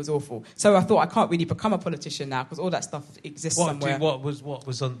 it was awful. So I thought, I can't really become a politician now because all that stuff exists somewhere. What was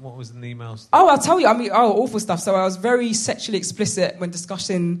in the emails? Oh, I'll tell you. I mean, awful stuff. So I was very sexually explicit when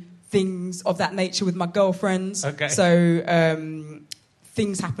discussing things of that nature with my girlfriends. Okay. So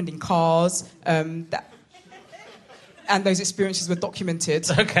things happened in cars, and those experiences were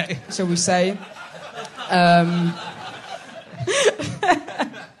documented. Okay. Shall we say?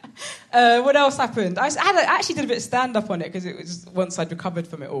 What else happened? I actually did a bit of stand-up on it because it was once I'd recovered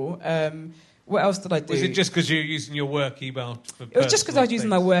from it all. What else did I do? Was it just because you were using your work email? It was just because I was using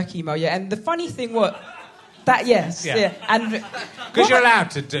my work email, yeah. And the funny thing was that, yes, yeah. And because you're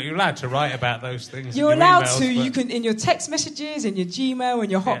allowed to write about those things. You're allowed to. But... You can in your text messages, in your Gmail, in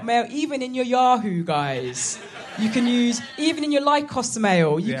your Hotmail, even in your Yahoo, guys. You can use, even in your Lycos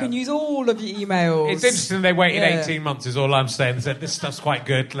mail, you can use all of your emails. It's interesting they waited 18 months is all I'm saying. They said, this stuff's quite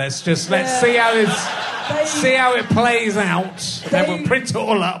good. Let's see how it plays out. Then we'll print it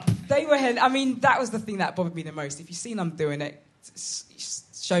all up. They were, I mean, that was the thing that bothered me the most. If you've seen I'm doing it,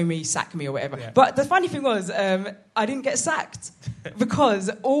 show me, sack me or whatever. Yeah. But the funny thing was, I didn't get sacked because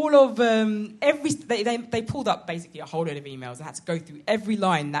all of they pulled up basically a whole load of emails and had to go through every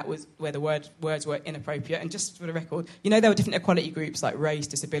line that was where the words were inappropriate. And just for the record, there were different equality groups like race,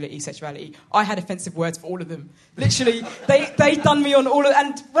 disability, sexuality. I had offensive words for all of them. Literally, they done me on all of.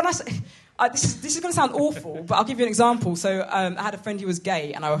 And when I say. This is going to sound awful, but I'll give you an example. So I had a friend who was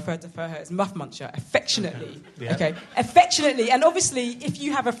gay, and I referred to her as Muff Muncher, affectionately. Yeah. Okay, affectionately. And obviously, if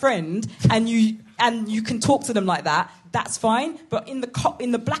you have a friend and you can talk to them like that, that's fine. But in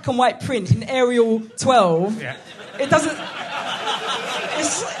the black and white print in Arial 12, it doesn't.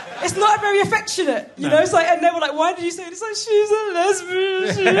 It's not very affectionate, you know. It's like, and they were like, "Why did you say it?" It's like, "She's a lesbian.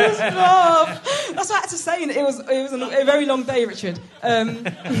 She's love." That's what I had to say, and it was a very long day, Richard.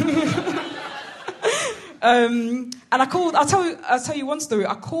 And I called. I'll tell you one story.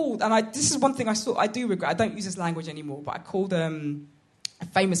 I called, and this is one thing I do regret. I don't use this language anymore, but I called a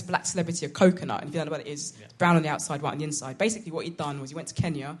famous black celebrity a coconut, and if you don't know what it is, brown on the outside, white on the inside. Basically, what he'd done was he went to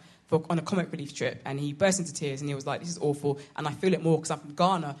Kenya on a comic relief trip, and he burst into tears, and he was like, "This is awful, and I feel it more because I'm from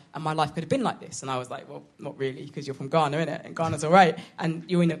Ghana, and my life could have been like this." And I was like, "Well, not really, because you're from Ghana, innit? And Ghana's all right, and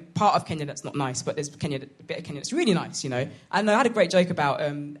you're in a part of Kenya that's not nice, but there's a bit of Kenya that's really nice, you know." And I had a great joke about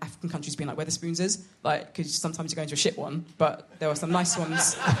African countries being like Wetherspoons, like, because sometimes you go into a shit one, but there were some nice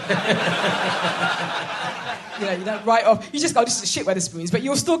ones. You don't write off. You just go, "This is a shit Wetherspoons," but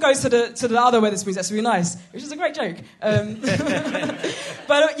you'll still go to the other Wetherspoons that's really nice, which is a great joke.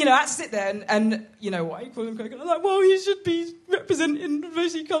 But I had to sit there and why you call him coconut? I'm like, well, he should be representing where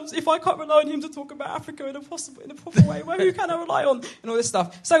he comes. If I can't rely on him to talk about Africa in a proper way, well, who can I rely on? And all this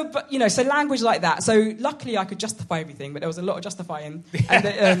stuff. So, so language like that. So luckily I could justify everything, but there was a lot of justifying.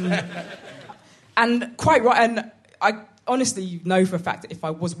 And quite right. And I honestly know for a fact that if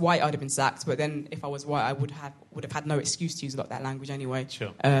I was white, I'd have been sacked. But then if I was white, I would have had no excuse to use a lot of that language anyway.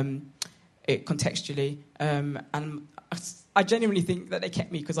 Sure. Contextually. And I genuinely think that they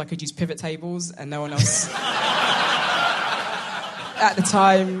kept me because I could use pivot tables and no one else. At the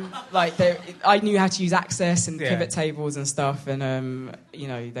time, I knew how to use Access and pivot tables and stuff, and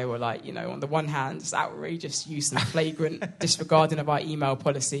they were like, on the one hand, it's outrageous use and flagrant disregarding of our email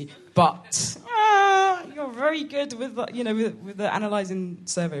policy, but you're very good with with the analysing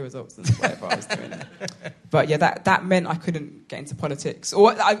survey results and whatever I was doing. But that meant I couldn't get into politics,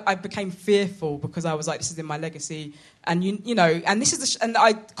 or I became fearful because I was like, this is in my legacy, and and this is and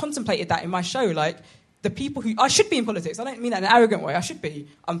I contemplated that in my show, like. the people who... I should be in politics. I don't mean that in an arrogant way. I should be.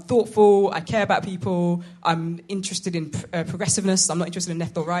 I'm thoughtful. I care about people. I'm interested in progressiveness. I'm not interested in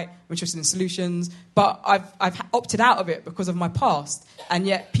left or right. I'm interested in solutions. But I've opted out of it because of my past. And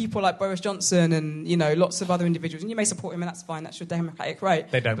yet people like Boris Johnson and, you know, lots of other individuals, and you may support him, and that's fine. That's your democratic right.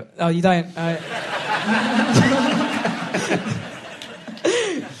 They don't. But, oh, you don't?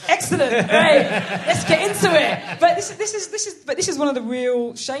 Excellent, great. Let's get into it. But this is one of the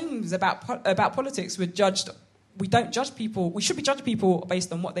real shames about politics. We don't judge people. We should be judging people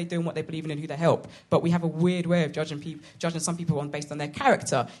based on what they do and what they believe in and who they help. But we have a weird way of judging some people based on their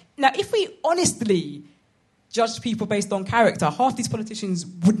character. Now, if we honestly judged people based on character, half these politicians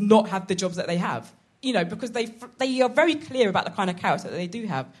would not have the jobs that they have. You know, because they are very clear about the kind of character that they do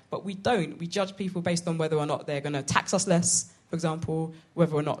have, but we don't. We judge people based on whether or not they're going to tax us less, for example,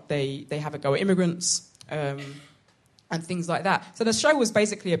 whether or not they have a go at immigrants, and things like that. So the show was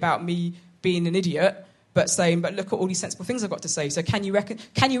basically about me being an idiot, but saying, but look at all these sensible things I've got to say. So can you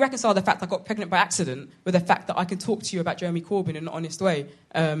reconcile the fact I got pregnant by accident with the fact that I can talk to you about Jeremy Corbyn in an honest way?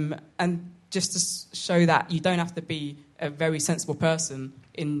 And just to show that you don't have to be a very sensible person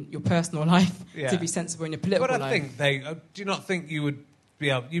in your personal life to be sensible in your political life. But I think do you not think you would...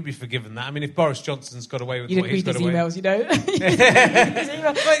 you'd be forgiven that. I mean, if Boris Johnson's got away with what he's got away with... You didn't read his emails, you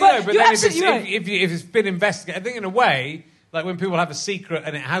know. But then if it's been investigated, I think in a way, like when people have a secret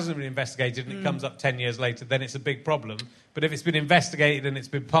and it hasn't been investigated and it comes up 10 years later, then it's a big problem. But if it's been investigated and it's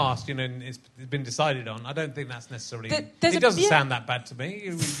been passed, you know, and it's been decided on, I don't think that's necessarily... It doesn't sound that bad to me.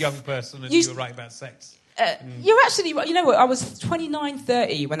 You're a young person and you were right about sex. You're actually... You know what? I was 29,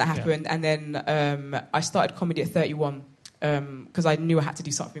 30 when that happened, and then I started comedy at 31. Because I knew I had to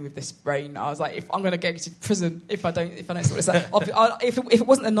do something with this brain. I was like, if I'm going to get to prison, if I don't sort this out, if it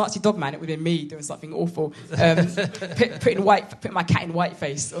wasn't a Nazi dog man, it would have been me doing something awful, putting my cat in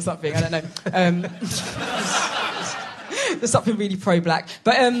whiteface or something. I don't know. There's something really pro-black,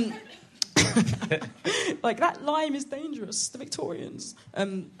 but like that lime is dangerous. The Victorians,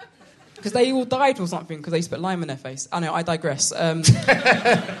 because they all died or something because they used to put lime in their face. I know. I digress. Well,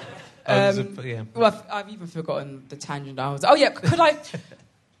 I've even forgotten the tangent I was... Oh, yeah,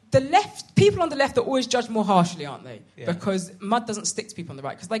 people on the left are always judged more harshly, aren't they? Yeah. Because mud doesn't stick to people on the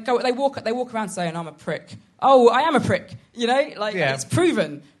right. Because they walk around saying, I'm a prick. Oh, I am a prick, you know? It's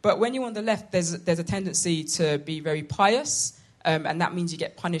proven. But when you're on the left, there's a tendency to be very pious, and that means you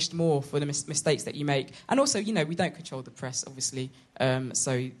get punished more for the mistakes that you make. And also, you know, we don't control the press, obviously.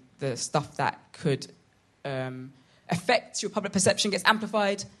 So the stuff that could... affects your public perception gets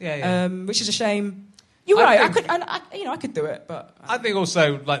amplified, which is a shame. You're right. I could do it, but I think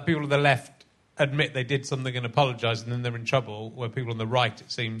also like people on the left admit they did something and apologise, and then they're in trouble. Where people on the right, it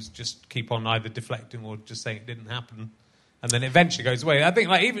seems, just keep on either deflecting or just saying it didn't happen, and then it eventually goes away. I think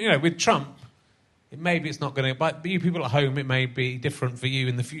like even with Trump, maybe it's not going to. But you people at home, it may be different for you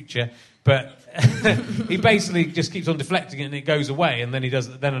in the future. But he basically just keeps on deflecting it, and it goes away, and then he does.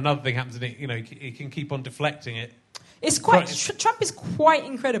 Then another thing happens, and he can keep on deflecting it. It's quite... Trump is quite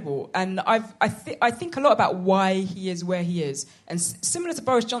incredible, and I think a lot about why he is where he is. And similar to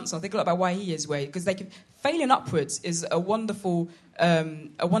Boris Johnson, I think a lot about why he is where... Because failing upwards is a wonderful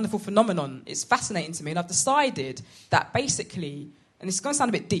phenomenon. It's fascinating to me, and I've decided that basically... And it's going to sound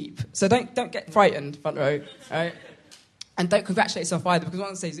a bit deep, so don't get frightened, front row, right? And don't congratulate yourself either, because what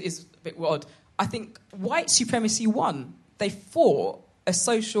I'm going to say is a bit odd. I think white supremacy won. They fought a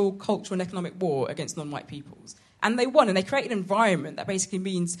social, cultural, and economic war against non-white peoples. And they won, and they created an environment that basically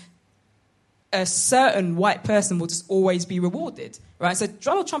means a certain white person will just always be rewarded, right? So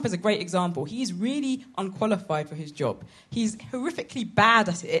Donald Trump is a great example. He's really unqualified for his job. He's horrifically bad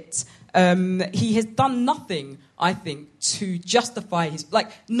at it. He has done nothing, I think, to justify his...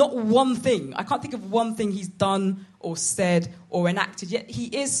 Like, not one thing. I can't think of one thing he's done or said or enacted, yet he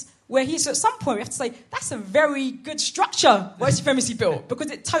is... Where he is, so at some point we have to say, that's a very good structure, white supremacy bill,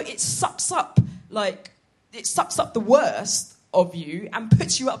 because it sucks up, it sucks up the worst of you and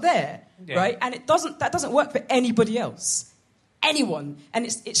puts you up there, right? And that doesn't work for anybody else, anyone. And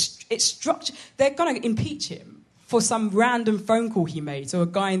it's structure. They're going to impeach him for some random phone call he made to a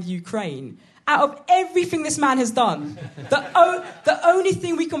guy in the Ukraine. Out of everything this man has done, the only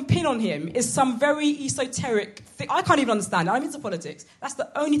thing we can pin on him is some very esoteric thing. I can't even understand it. I'm into politics. That's the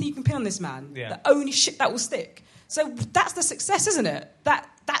only thing you can pin on this man. Yeah. The only shit that will stick. So that's the success, isn't it?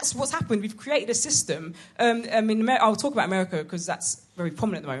 That's what's happened. We've created a system. I'll talk about America because that's very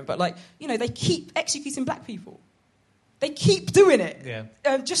prominent at the moment. But they keep executing black people. They keep doing it.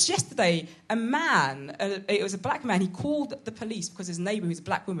 Yeah. Just yesterday, a man, it was a black man, he called the police because his neighbour, who's a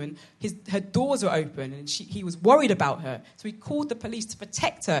black woman, her doors were open and he was worried about her. So he called the police to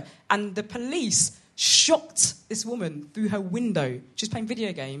protect her. And the police shot this woman through her window. She was playing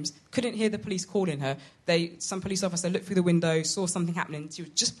video games, couldn't hear the police calling her. Some police officer looked through the window, saw something happening. She was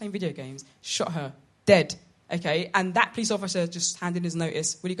just playing video games, shot her, dead. Okay, and that police officer just handed his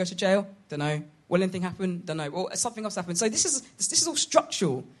notice. Will he go to jail? Don't know. Will anything happen? Don't know. Or something else happened. So this is all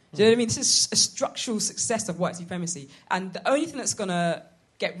structural. Do you know what I mean? This is a structural success of white supremacy. And the only thing that's going to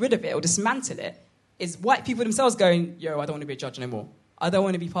get rid of it or dismantle it is white people themselves going, yo, I don't want to be a judge anymore. I don't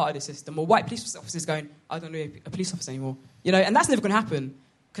want to be part of this system. Or white police officers going, I don't want to be a police officer anymore. You know, and that's never going to happen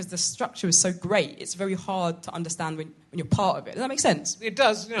because the structure is so great. It's very hard to understand when you're part of it. Does that make sense? It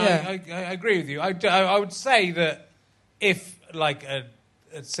does. You know, yeah. I agree with you. I would say that if, like, a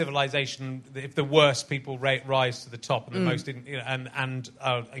civilization, if the worst people rise to the top and the most and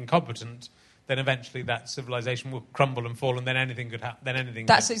are incompetent, then eventually that civilization will crumble and fall, and then anything could happen.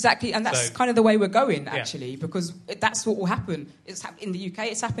 That's kind of the way we're going, actually, because that's what will happen. It's in the UK.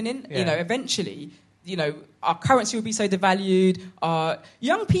 It's happening. Yeah. You know, eventually, you know, our currency will be so devalued.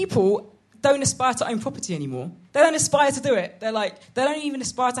 Young people don't aspire to own property anymore. They don't aspire to do it. They don't even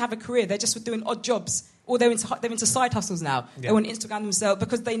aspire to have a career. They're just doing odd jobs. Or they're into side hustles now. Yeah. They want to Instagram themselves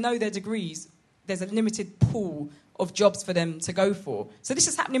because they know their degrees. There's a limited pool of jobs for them to go for. So this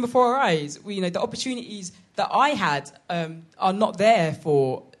is happening before our eyes. The opportunities that I had are not there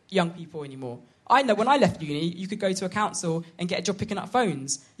for young people anymore. I know when I left uni, you could go to a council and get a job picking up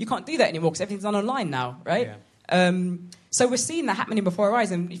phones. You can't do that anymore because everything's done online now, right? Yeah. So we're seeing that happening before our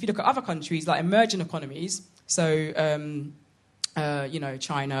eyes. And if you look at other countries like emerging economies, so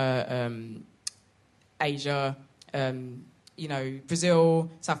China, Asia, Brazil,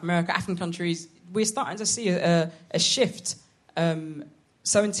 South America, African countries, we're starting to see a shift.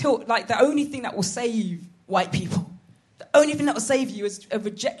 So until, the only thing that will save white people, the only thing that will save you is a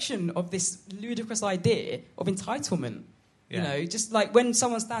rejection of this ludicrous idea of entitlement. Yeah. You know, just like when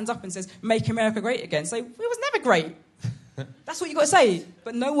someone stands up and says, make America great again, say, it was never great. That's what you got to say.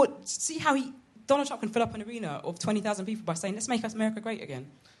 But see how Donald Trump can fill up an arena of 20,000 people by saying, let's make America great again.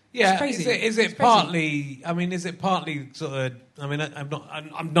 Yeah, crazy. Is it partly? I mean, is it partly sort of? I mean, I'm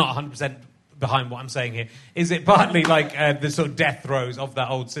not 100% behind what I'm saying here. Is it partly like the sort of death throes of that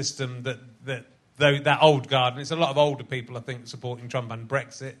old system that old guard? And it's a lot of older people, I think, supporting Trump and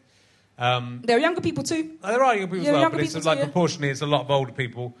Brexit. There are younger people too. There are younger people as well, but it's proportionally, it's a lot of older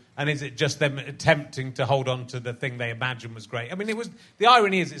people. And is it just them attempting to hold on to the thing they imagined was great? I mean, the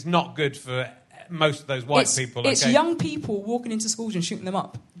irony is it's not good for most of those white people. It's young people walking into schools and shooting them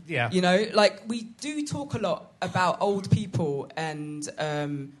up. Yeah. You know, we do talk a lot about old people and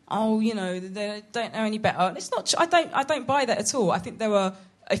they don't know any better. It's not. I don't buy that at all. I think there are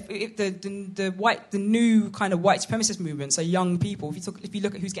the new kind of white supremacist movement. So young people. If you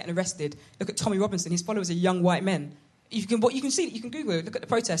look at who's getting arrested, look at Tommy Robinson. His followers are young white men. You can Google it. Look at the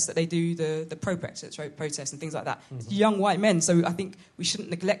protests that they do, the pro-Brexit protests and things like that. Mm-hmm. It's young white men. So I think we shouldn't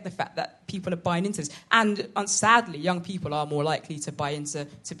neglect the fact that people are buying into this. And sadly, young people are more likely to buy into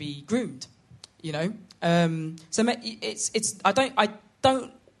to be groomed. You know, so I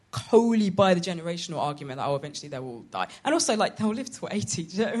don't wholly buy the generational argument that eventually they will die, and also they'll live till 80.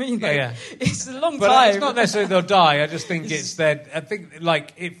 Do you know what I mean? It's a long time. It's not necessarily they'll die. I just think I think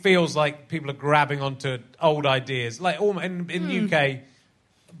it feels like people are grabbing onto old ideas. Like in UK,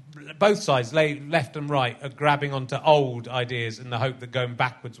 both sides, left and right, are grabbing onto old ideas in the hope that going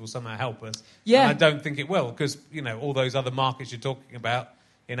backwards will somehow help us. Yeah, and I don't think it will because all those other markets you're talking about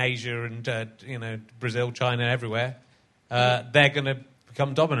in Asia and Brazil, China, everywhere, they're going to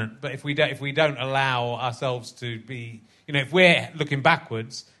become dominant. But if we don't allow ourselves to be, if we're looking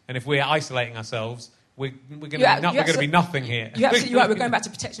backwards and if we're isolating ourselves, we're going to be nothing here. You're absolutely right. We're going back to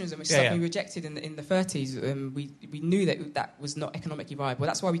protectionism, which is something we rejected in the 30s. We knew that was not economically viable.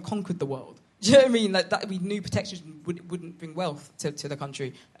 That's why we conquered the world. Do you know what I mean? That we knew protectionism wouldn't bring wealth to the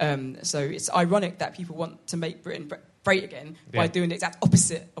country. So it's ironic that people want to make Britain great again by doing the exact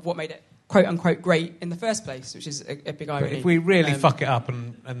opposite of what made it quote-unquote great in the first place, which is a big irony. But if we really fuck it up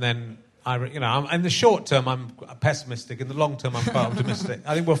and then, in the short term, I'm pessimistic. In the long term, I'm quite optimistic.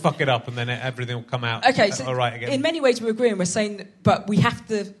 I think we'll fuck it up and then everything will come out all right again. In many ways, we're agreeing. We're saying that, but we have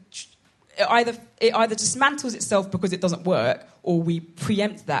to... It either dismantles itself because it doesn't work, or we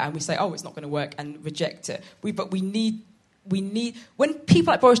preempt that and we say, oh, it's not going to work, and reject it. But we need... When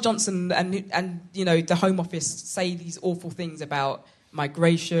people like Boris Johnson and the Home Office say these awful things about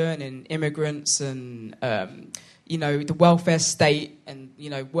migration and immigrants and the welfare state and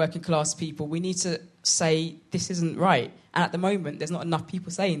working class people, we need to say this isn't right. And at the moment, there's not enough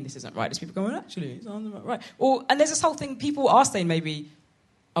people saying this isn't right. There's people going, actually, it's not right. And there's this whole thing, people are saying maybe,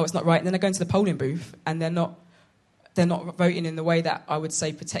 oh, it's not right, and then they're going to the polling booth and they're not they're not voting in the way that I would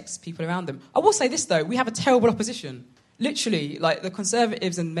say protects people around them. I will say this, though. We have a terrible opposition. Literally, like, the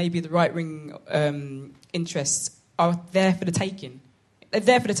Conservatives and maybe the right-wing interests are there for the taking. They're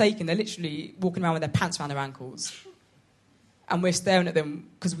there for the taking. They're literally walking around with their pants around their ankles. And we're staring at them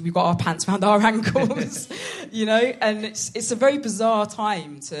because we've got our pants around our ankles, you know? And it's a very bizarre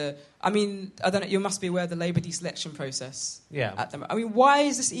time to... I mean, I don't know, you must be aware of the Labour deselection process. Yeah. I mean, why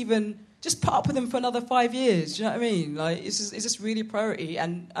is this even... Just put up with them for another 5 years, do you know what I mean? Like, is this really a priority?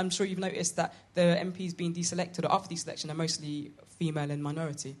 And I'm sure you've noticed that the MPs being deselected or after deselection are mostly female and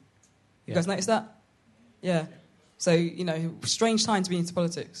minority. You guys notice that? Yeah. So, you know, strange time to be into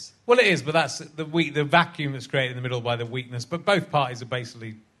politics. Well, it is, but that's the vacuum that's created in the middle by the weakness. But both parties are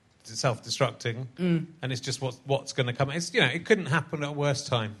basically self-destructing, and it's just what's going to come. It's, you know, it couldn't happen at a worse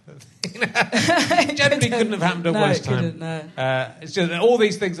time. It generally couldn't have happened at a worse time. No. It's just all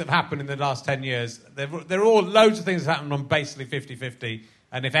these things that have happened in the last 10 years. They're all loads of things that happened on basically 50-50.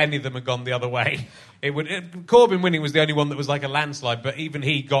 And if any of them had gone the other way, Corbyn winning was the only one that was like a landslide. But even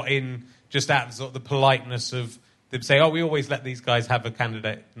he got in just out of sort of the politeness of them saying, "Oh, we always let these guys have a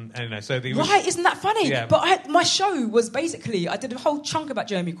candidate." And you know, so right? Isn't that funny? Yeah. But my show was basically I did a whole chunk about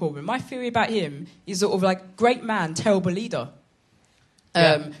Jeremy Corbyn. My theory about him is sort of like great man, terrible leader.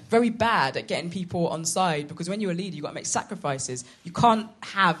 Very bad at getting people on side because when you're a leader, you've got to make sacrifices. You can't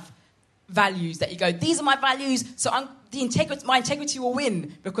have values that you go, these are my values, so my integrity will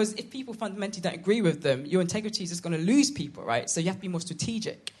win. Because if people fundamentally don't agree with them, your integrity is just going to lose people, right? So you have to be more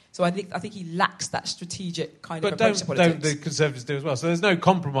strategic. So I think he lacks that strategic kind of approach to politics. But don't the Conservatives do as well? So there's no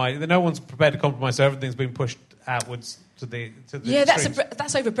compromise. No one's prepared to compromise, so everything's been pushed outwards to the yeah,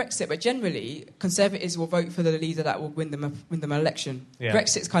 that's over Brexit, but generally Conservatives will vote for the leader that will win them an election. Yeah.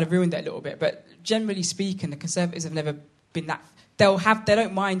 Brexit's kind of ruined it a little bit, but generally speaking, the Conservatives have never been that... They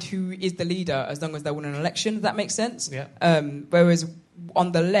don't mind who is the leader as long as they win an election. Does that make sense? Yeah. Whereas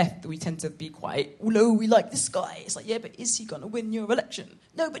on the left, we tend to be quite, oh no, we like this guy. It's like, yeah, but is he going to win your election?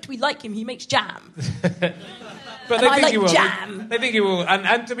 No, but we like him. He makes jam. But they think he will. Jam. They think he will.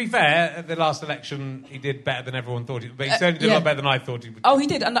 And to be fair, at the last election, he did better than everyone thought he would. But he certainly did a lot better than I thought he would. Oh, he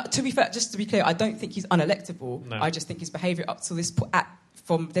did. And to be fair, just to be clear, I don't think he's unelectable. No. I just think his behaviour up to this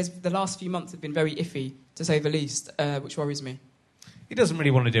the last few months have been very iffy, to say the least, which worries me. He doesn't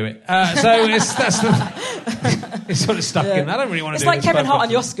really want to do it. So he's sort of stuck in that. I don't really want to do it. It's like Kevin Hart on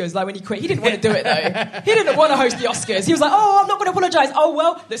the Oscars, like when he quit. He didn't want to do it, though. He didn't want to host the Oscars. He was like, oh, I'm not going to apologise. Oh,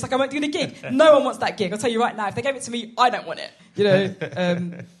 well, looks like I won't do the gig. No one wants that gig. I'll tell you right now, if they gave it to me, I don't want it. You know,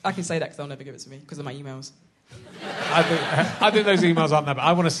 I can say that because they'll never give it to me because of my emails. I think those emails aren't there, but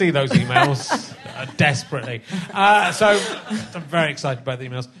I want to see those emails desperately. So I'm very excited about the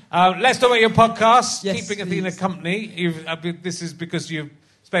emails. Let's talk about your podcast, yes, Keeping Athena Company. This is because you've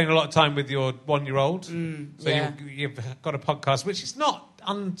spent a lot of time with your 1-year-old. You've got a podcast, which is not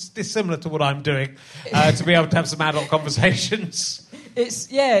dissimilar to what I'm doing, to be able to have some adult conversations.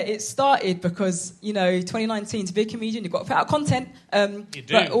 It started because, 2019, to be a comedian, you've got to put out content. You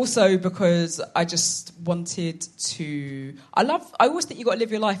do. But also because I just wanted to... I always think you've got to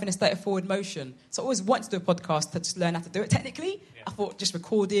live your life in a state of forward motion. So I always wanted to do a podcast to just learn how to do it technically. Yeah. I thought just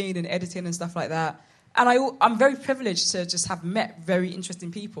recording and editing and stuff like that. And I'm very privileged to just have met very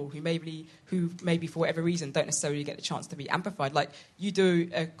interesting people who maybe for whatever reason don't necessarily get the chance to be amplified. Like you do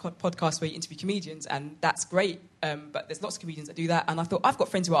a podcast where you interview comedians, and that's great. But there's lots of comedians that do that. And I thought, I've got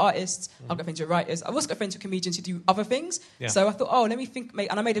friends who are artists. I've got friends who are writers. I've also got friends who are comedians who do other things. Yeah. So I thought, let me think.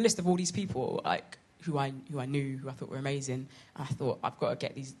 And I made a list of all these people, like who I knew, who I thought were amazing. And I thought, I've got to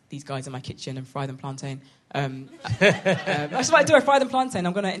get these guys in my kitchen and fry them plantain. That's what I do. I fry them plantain.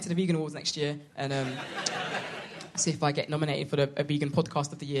 I'm going to enter the Vegan Awards next year and see if I get nominated for a Vegan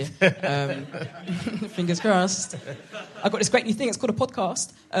Podcast of the Year. Fingers crossed. I've got this great new thing. It's called a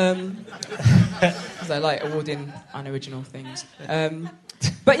podcast. Because I like awarding unoriginal things.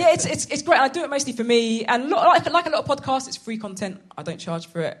 But yeah, it's great. I do it mostly for me. And like a lot of podcasts, it's free content. I don't charge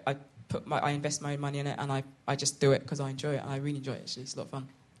for it. I invest my own money in it, and I just do it because I enjoy it, and I really enjoy it. Actually, it's a lot of fun.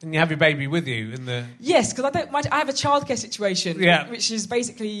 And you have your baby with you in the... Yes, because I have a childcare situation, which is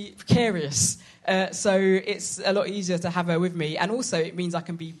basically precarious. So it's a lot easier to have her with me. And also it means I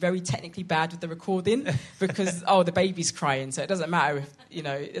can be very technically bad with the recording because, the baby's crying. So it doesn't matter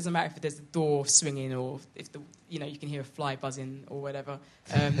if there's a door swinging or if you can hear a fly buzzing or whatever.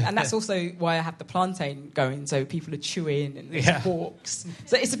 And that's also why I have the plantain going. So people are chewing and there's forks.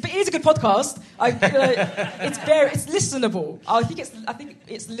 So it is a good podcast. It's listenable. I think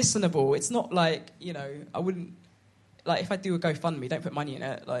it's listenable. It's not like, I wouldn't... like, if I do a GoFundMe, don't put money in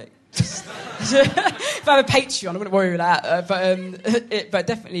it. Like, if I have a Patreon, I wouldn't worry with that. But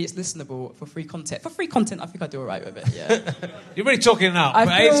definitely, it's listenable for free content. For free content, I think I do all right with it. Yeah. You're really talking it up.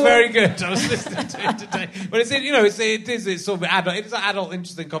 It's very good. I was listening to it today. But it's sort of adult. It's adult,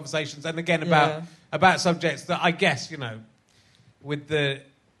 interesting conversations, and again about subjects that I guess with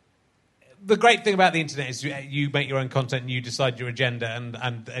the great thing about the internet is you make your own content and you decide your agenda,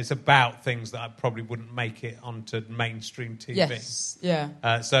 and it's about things that I probably wouldn't make it onto mainstream TV. Yes,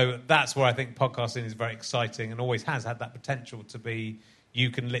 yeah. So that's where I think podcasting is very exciting and always has had that potential to be.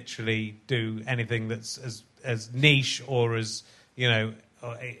 You can literally do anything that's as niche or as or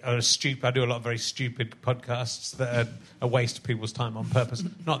as stupid. I do a lot of very stupid podcasts that are a waste of people's time on purpose.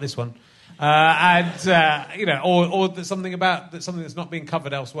 Not this one. Or something that's not being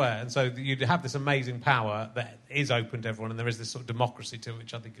covered elsewhere, and so you have this amazing power that is open to everyone, and there is this sort of democracy to it,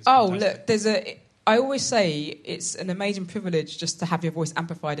 which I think is fantastic. Look, I always say it's an amazing privilege just to have your voice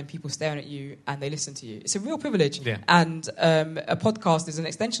amplified and people staring at you and they listen to you. It's a real privilege, and a podcast is an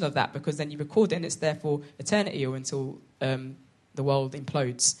extension of that, because then you record it and it's there for eternity or until the world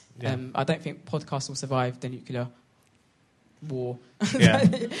implodes. I don't think podcasts will survive the nuclear war. Yeah,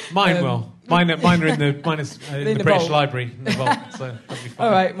 mine will. Mine are in the British Library in the vault, so that'll be fun.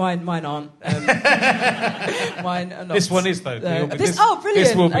 All right, mine aren't. Mine are not. This one is though. Brilliant. This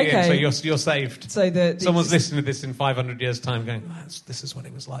will be in, so you're saved. So someone's listening to this in 500 years' time, going, "This is what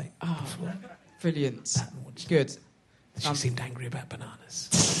it was like." Oh, brilliant. Good. She seemed angry about bananas.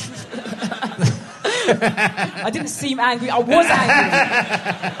 I didn't seem angry. I was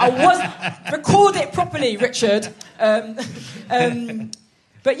angry. Record it properly, Richard.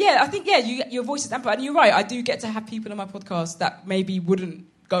 But yeah, I think your voice is amplified. And you're right. I do get to have people on my podcast that maybe wouldn't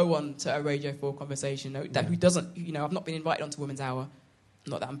go on to a Radio 4 conversation. Who doesn't? I've not been invited onto Women's Hour.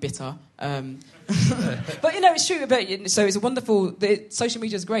 Not that I'm bitter. But it's true. So it's a wonderful. Social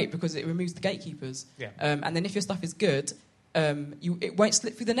media is great because it removes the gatekeepers. Yeah. And then if your stuff is good. It won't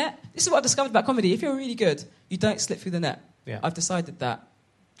slip through the net. This is what I've discovered about comedy. If you're really good, you don't slip through the net. Yeah. I've decided that.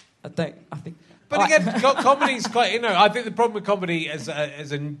 I think. But again, comedy's quite. I think the problem with comedy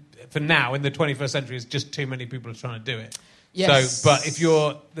for now in the 21st century is just too many people are trying to do it. Yes. So, but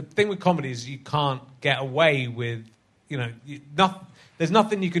the thing with comedy is you can't get away with, there's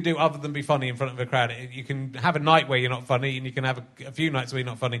nothing you could do other than be funny in front of a crowd. You can have a night where you're not funny, and you can have a few nights where you're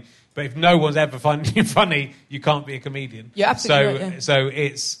not funny. But if no one's ever finding you funny, you can't be a comedian. Yeah, absolutely. Right, yeah.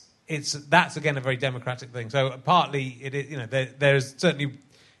 So that's again a very democratic thing. So partly it is, there's certainly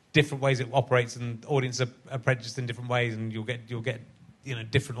different ways it operates, and audiences are prejudiced in different ways, and you'll get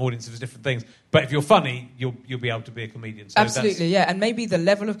different audiences, different things. But if you're funny, you'll be able to be a comedian. So absolutely, yeah. And maybe the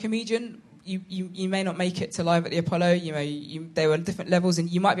level of comedian. You may not make it to Live at the Apollo. There were different levels, and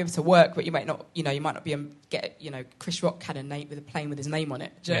you might be able to work, but you might not. You might not be Chris Rock had a name with a plane with his name on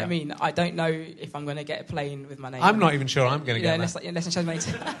it. Do you know what I mean? I don't know if I'm going to get a plane with my name. I'm not even sure I'm going to get that. Unless I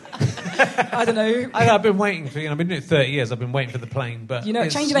I don't know. I've been waiting for. I've been doing it 30 years. I've been waiting for the plane, but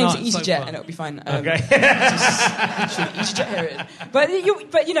change your name to EasyJet, and it'll be fine. Okay. EasyJet here. But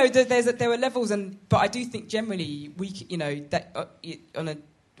there were levels, but I do think generally on a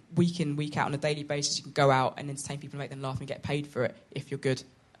week in, week out, on a daily basis, you can go out and entertain people and make them laugh and get paid for it if you're good.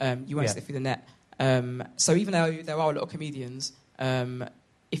 You won't slip through the net. So even though there are a lot of comedians,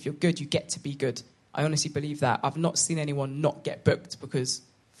 if you're good, you get to be good. I honestly believe that. I've not seen anyone not get booked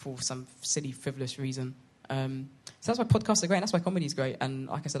for some silly, frivolous reason. So that's why podcasts are great, and that's why comedy is great. And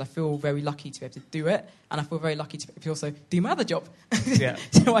like I said, I feel very lucky to be able to do it, and I feel very lucky to be able to also do my other job,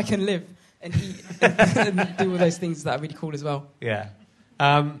 so I can live and eat and do all those things that are really cool as well. Yeah.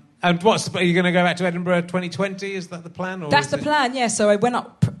 And are you going to go back to Edinburgh 2020? Is that the plan? Or that's the plan, yeah. So I went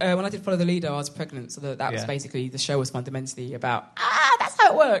up, when I did Follow the Leader, I was pregnant, so that was basically, the show was fundamentally about, that's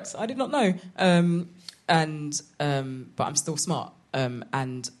how it works. I did not know. But I'm still smart.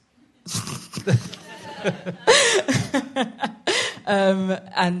 And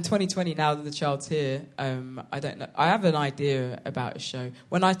 2020, now that the child's here, I don't know. I have an idea about a show.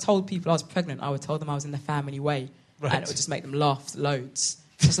 When I told people I was pregnant, I would tell them I was in the family way. Right. And it would just make them laugh loads.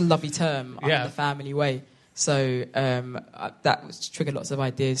 It's just a lovely term, I'm in the family way. So that was triggered lots of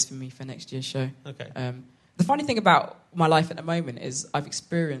ideas for me for next year's show. Okay. The funny thing about my life at the moment is I've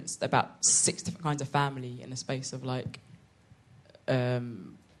experienced about 6 different kinds of family in the space of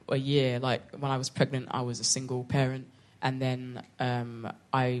a year. Like when I was pregnant, I was a single parent. And then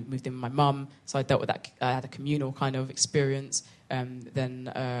I moved in with my mum, so I dealt with that. I had a communal kind of experience.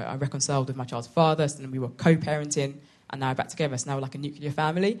 Then I reconciled with my child's father, so then we were co-parenting, and now we're back together. So now we're like a nuclear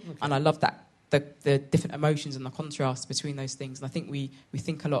family, and I love that the different emotions and the contrast between those things. And I think we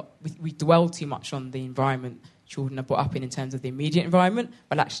think a lot, we dwell too much on the environment children are brought up in terms of the immediate environment,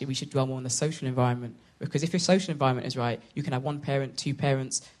 but actually we should dwell more on the social environment. Because if your social environment is right, you can have one parent, two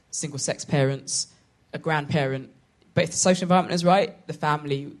parents, single-sex parents, a grandparent. But if the social environment is right, the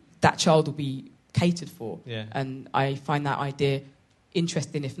family, that child will be catered for. Yeah. And I find that idea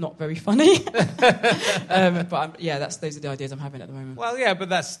interesting, if not very funny. But those are the ideas I'm having at the moment. Well, yeah, but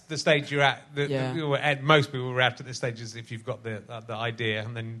that's the stage you're at. Most people are at this stage is if you've got the idea,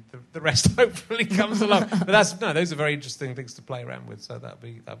 and then the rest hopefully comes along. But those are very interesting things to play around with. So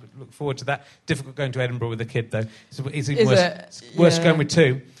I would look forward to that. Difficult going to Edinburgh with a kid though. It's even worse going with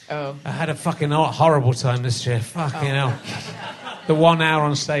two. Oh. I had a fucking horrible time this year. Fucking hell. The 1 hour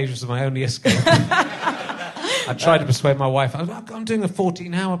on stage was my only escape. I tried to persuade my wife. I'm doing a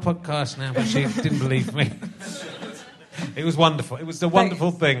 14-hour podcast now, but she didn't believe me. It was wonderful. It was a wonderful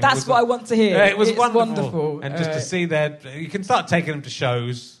thing. That's what I want to hear. Yeah, it was it's wonderful. And just to see you can start taking them to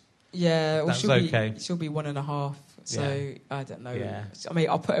shows. Yeah, well, that was okay. She'll be 1.5, so yeah. I don't know. Yeah. I mean,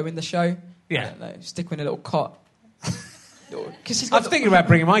 I'll put her in the show. Yeah. I don't know, stick her in a little cot. I'm thinking about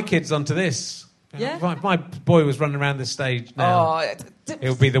bringing my kids onto this. Yeah? My boy was running around the stage now. It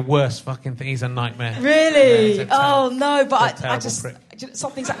would be the worst fucking thing. He's a nightmare. Really? Yeah, no, but I just... prick.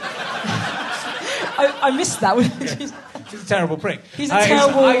 Something's... I missed that. He's a terrible prick. He's a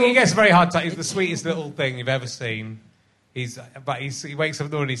terrible... He gets a very hard time. He's the sweetest little thing you've ever seen. He wakes up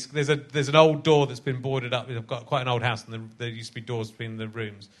in the morning. There's an old door that's been boarded up. We've got quite an old house, and there used to be doors between the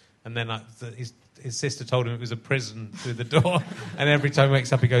rooms. And then his sister told him it was a prison through the door. And every time he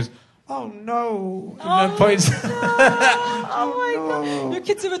wakes up, he goes... Oh no! Oh my God! Your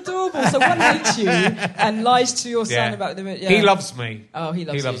kids are adorable. So one hates you and lies to your son about them. Yeah. He loves me. Oh, he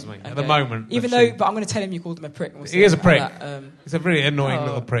loves me okay. at the moment. But I'm going to tell him you called him a prick. He is a prick. He's a really annoying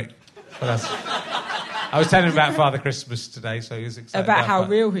little prick. I was telling him about Father Christmas today, so he was excited about how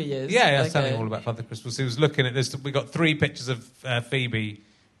real he is. Yeah, I was telling him all about Father Christmas. He was looking at this. We got 3 pictures of Phoebe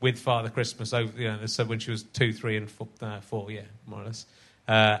with Father Christmas over. So when she was 2, 3, and 4, more or less.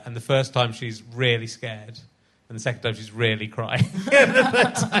 And the first time she's really scared, and the second time she's really crying,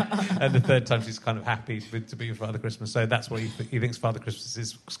 and the third time she's kind of happy to be with Father Christmas. So that's what he thinks Father Christmas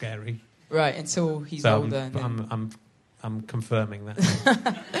is scary. Right, until he's older. I'm confirming that.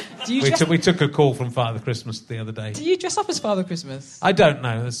 We took a call from Father Christmas the other day. Do you dress up as Father Christmas? I don't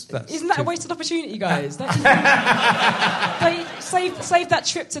know. Isn't that a wasted opportunity, guys? Save that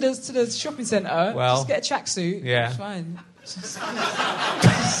trip to the shopping centre. Well, just get a tracksuit. Yeah, it's fine.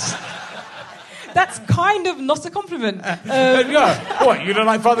 That's kind of not a compliment. What, you don't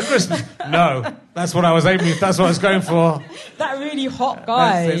like Father Christmas? No, that's what I was aiming. That's what I was going for. That really hot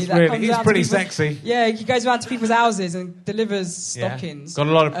guy. He's pretty sexy. Yeah, he goes around to people's houses and delivers stockings. Got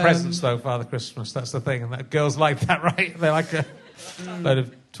a lot of presents though, Father Christmas. That's the thing, and girls like that, right? They like a load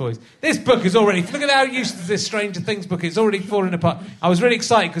of toys. This book is already... Look at how used to this Stranger Things book. It's already falling apart. I was really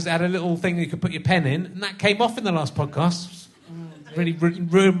excited because it had a little thing you could put your pen in, and that came off in the last podcast. Really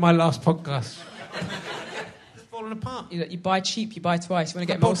ruined my last podcast. It's falling apart. You buy cheap, you buy twice. You want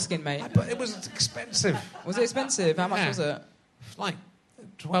to get moleskin, mate. But it was expensive. Was it expensive? How much was it? Like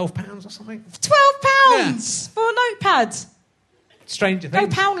 £12 or something. £12 for a notepad? Stranger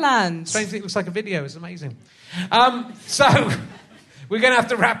Things. Go Poundland. Stranger Things looks like a video. It's amazing. So... We're going to have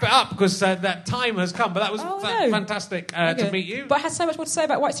to wrap it up because that time has come. But that was fantastic to meet you. But I had so much more to say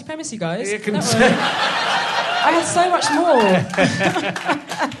about white supremacy, guys. I had so much more.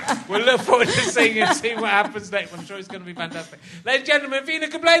 We'll look forward to seeing you and seeing what happens next. I'm sure it's going to be fantastic. Ladies and gentlemen, Fina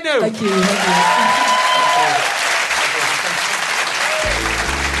Combleno. Thank you.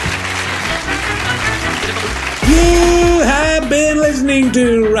 You have been listening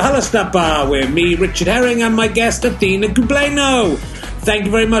to RHLSTP with me, Richard Herring, and my guest, Athena Combleno. Thank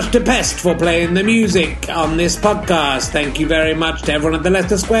you very much to Pest for playing the music on this podcast. Thank you very much to everyone at the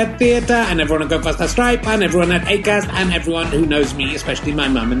Leicester Square Theatre, and everyone at Go Faster Stripe, and everyone at Acast, and everyone who knows me, especially my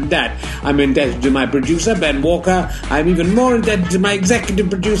mum and dad. I'm indebted to my producer, Ben Walker. I'm even more indebted to my executive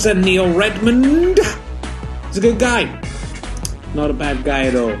producer, Neil Redmond. He's a good guy. Not a bad guy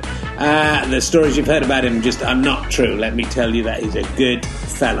at all. The stories you've heard about him just are not true. Let me tell you that he's a good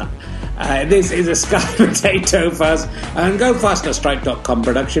fella. This is a Sky Potato Fuzz and GoFasterStripe.com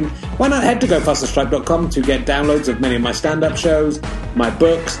production. Why not head to GoFasterStripe.com to get downloads of many of my stand-up shows, my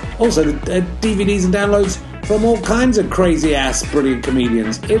books, also the DVDs and downloads from all kinds of crazy-ass brilliant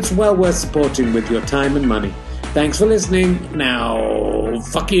comedians. It's well worth supporting with your time and money. Thanks for listening. Now,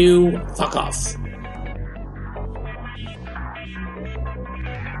 fuck you, fuck off.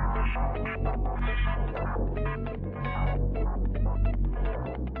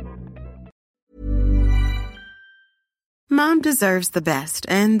 Mom deserves the best,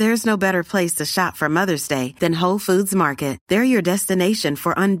 and there's no better place to shop for Mother's Day than Whole Foods Market. They're your destination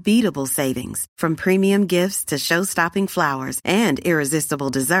for unbeatable savings, from premium gifts to show-stopping flowers and irresistible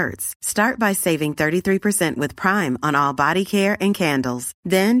desserts. Start by saving 33% with Prime on all body care and candles.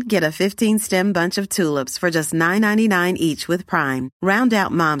 Then get a 15-stem bunch of tulips for just $9.99 each with Prime. Round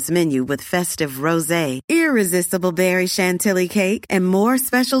out Mom's menu with festive rosé, irresistible berry chantilly cake, and more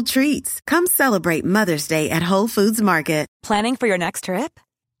special treats. Come celebrate Mother's Day at Whole Foods Market. Planning for your next trip?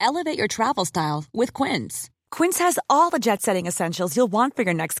 Elevate your travel style with Quince. Quince has all the jet-setting essentials you'll want for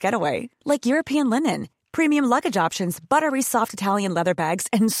your next getaway, like European linen, premium luggage options, buttery soft Italian leather bags,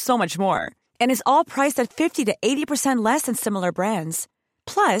 and so much more. And is all priced at 50 to 80% less than similar brands.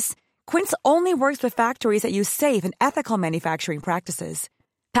 Plus, Quince only works with factories that use safe and ethical manufacturing practices.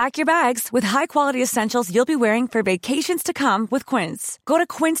 Pack your bags with high-quality essentials you'll be wearing for vacations to come with Quince. Go to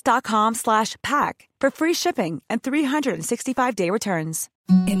quince.com/pack for free shipping and 365-day returns.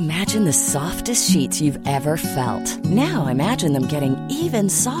 Imagine the softest sheets you've ever felt. Now imagine them getting even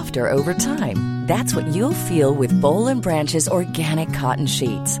softer over time. That's what you'll feel with Boll & Branch's organic cotton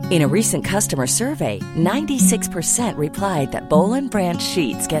sheets. In a recent customer survey, 96% replied that Boll & Branch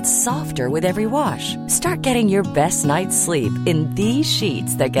sheets get softer with every wash. Start getting your best night's sleep in these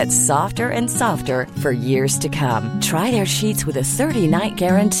sheets that get softer and softer for years to come. Try their sheets with a 30-night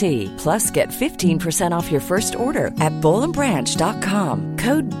guarantee. Plus, get 15% off your first order at bollandbranch.com.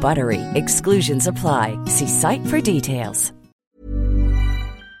 Code BUTTERY. Exclusions apply. See site for details.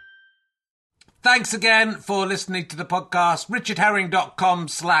 Thanks again for listening to the podcast.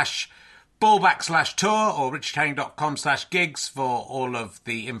 richardherring.com/ballback/tour or richardherring.com/gigs for all of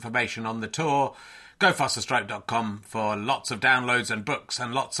the information on the tour. GoFasterStroke.com for lots of downloads and books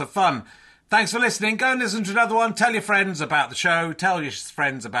and lots of fun. Thanks for listening. Go and listen to another one. Tell your friends about the show. Tell your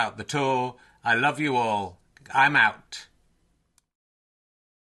friends about the tour. I love you all. I'm out.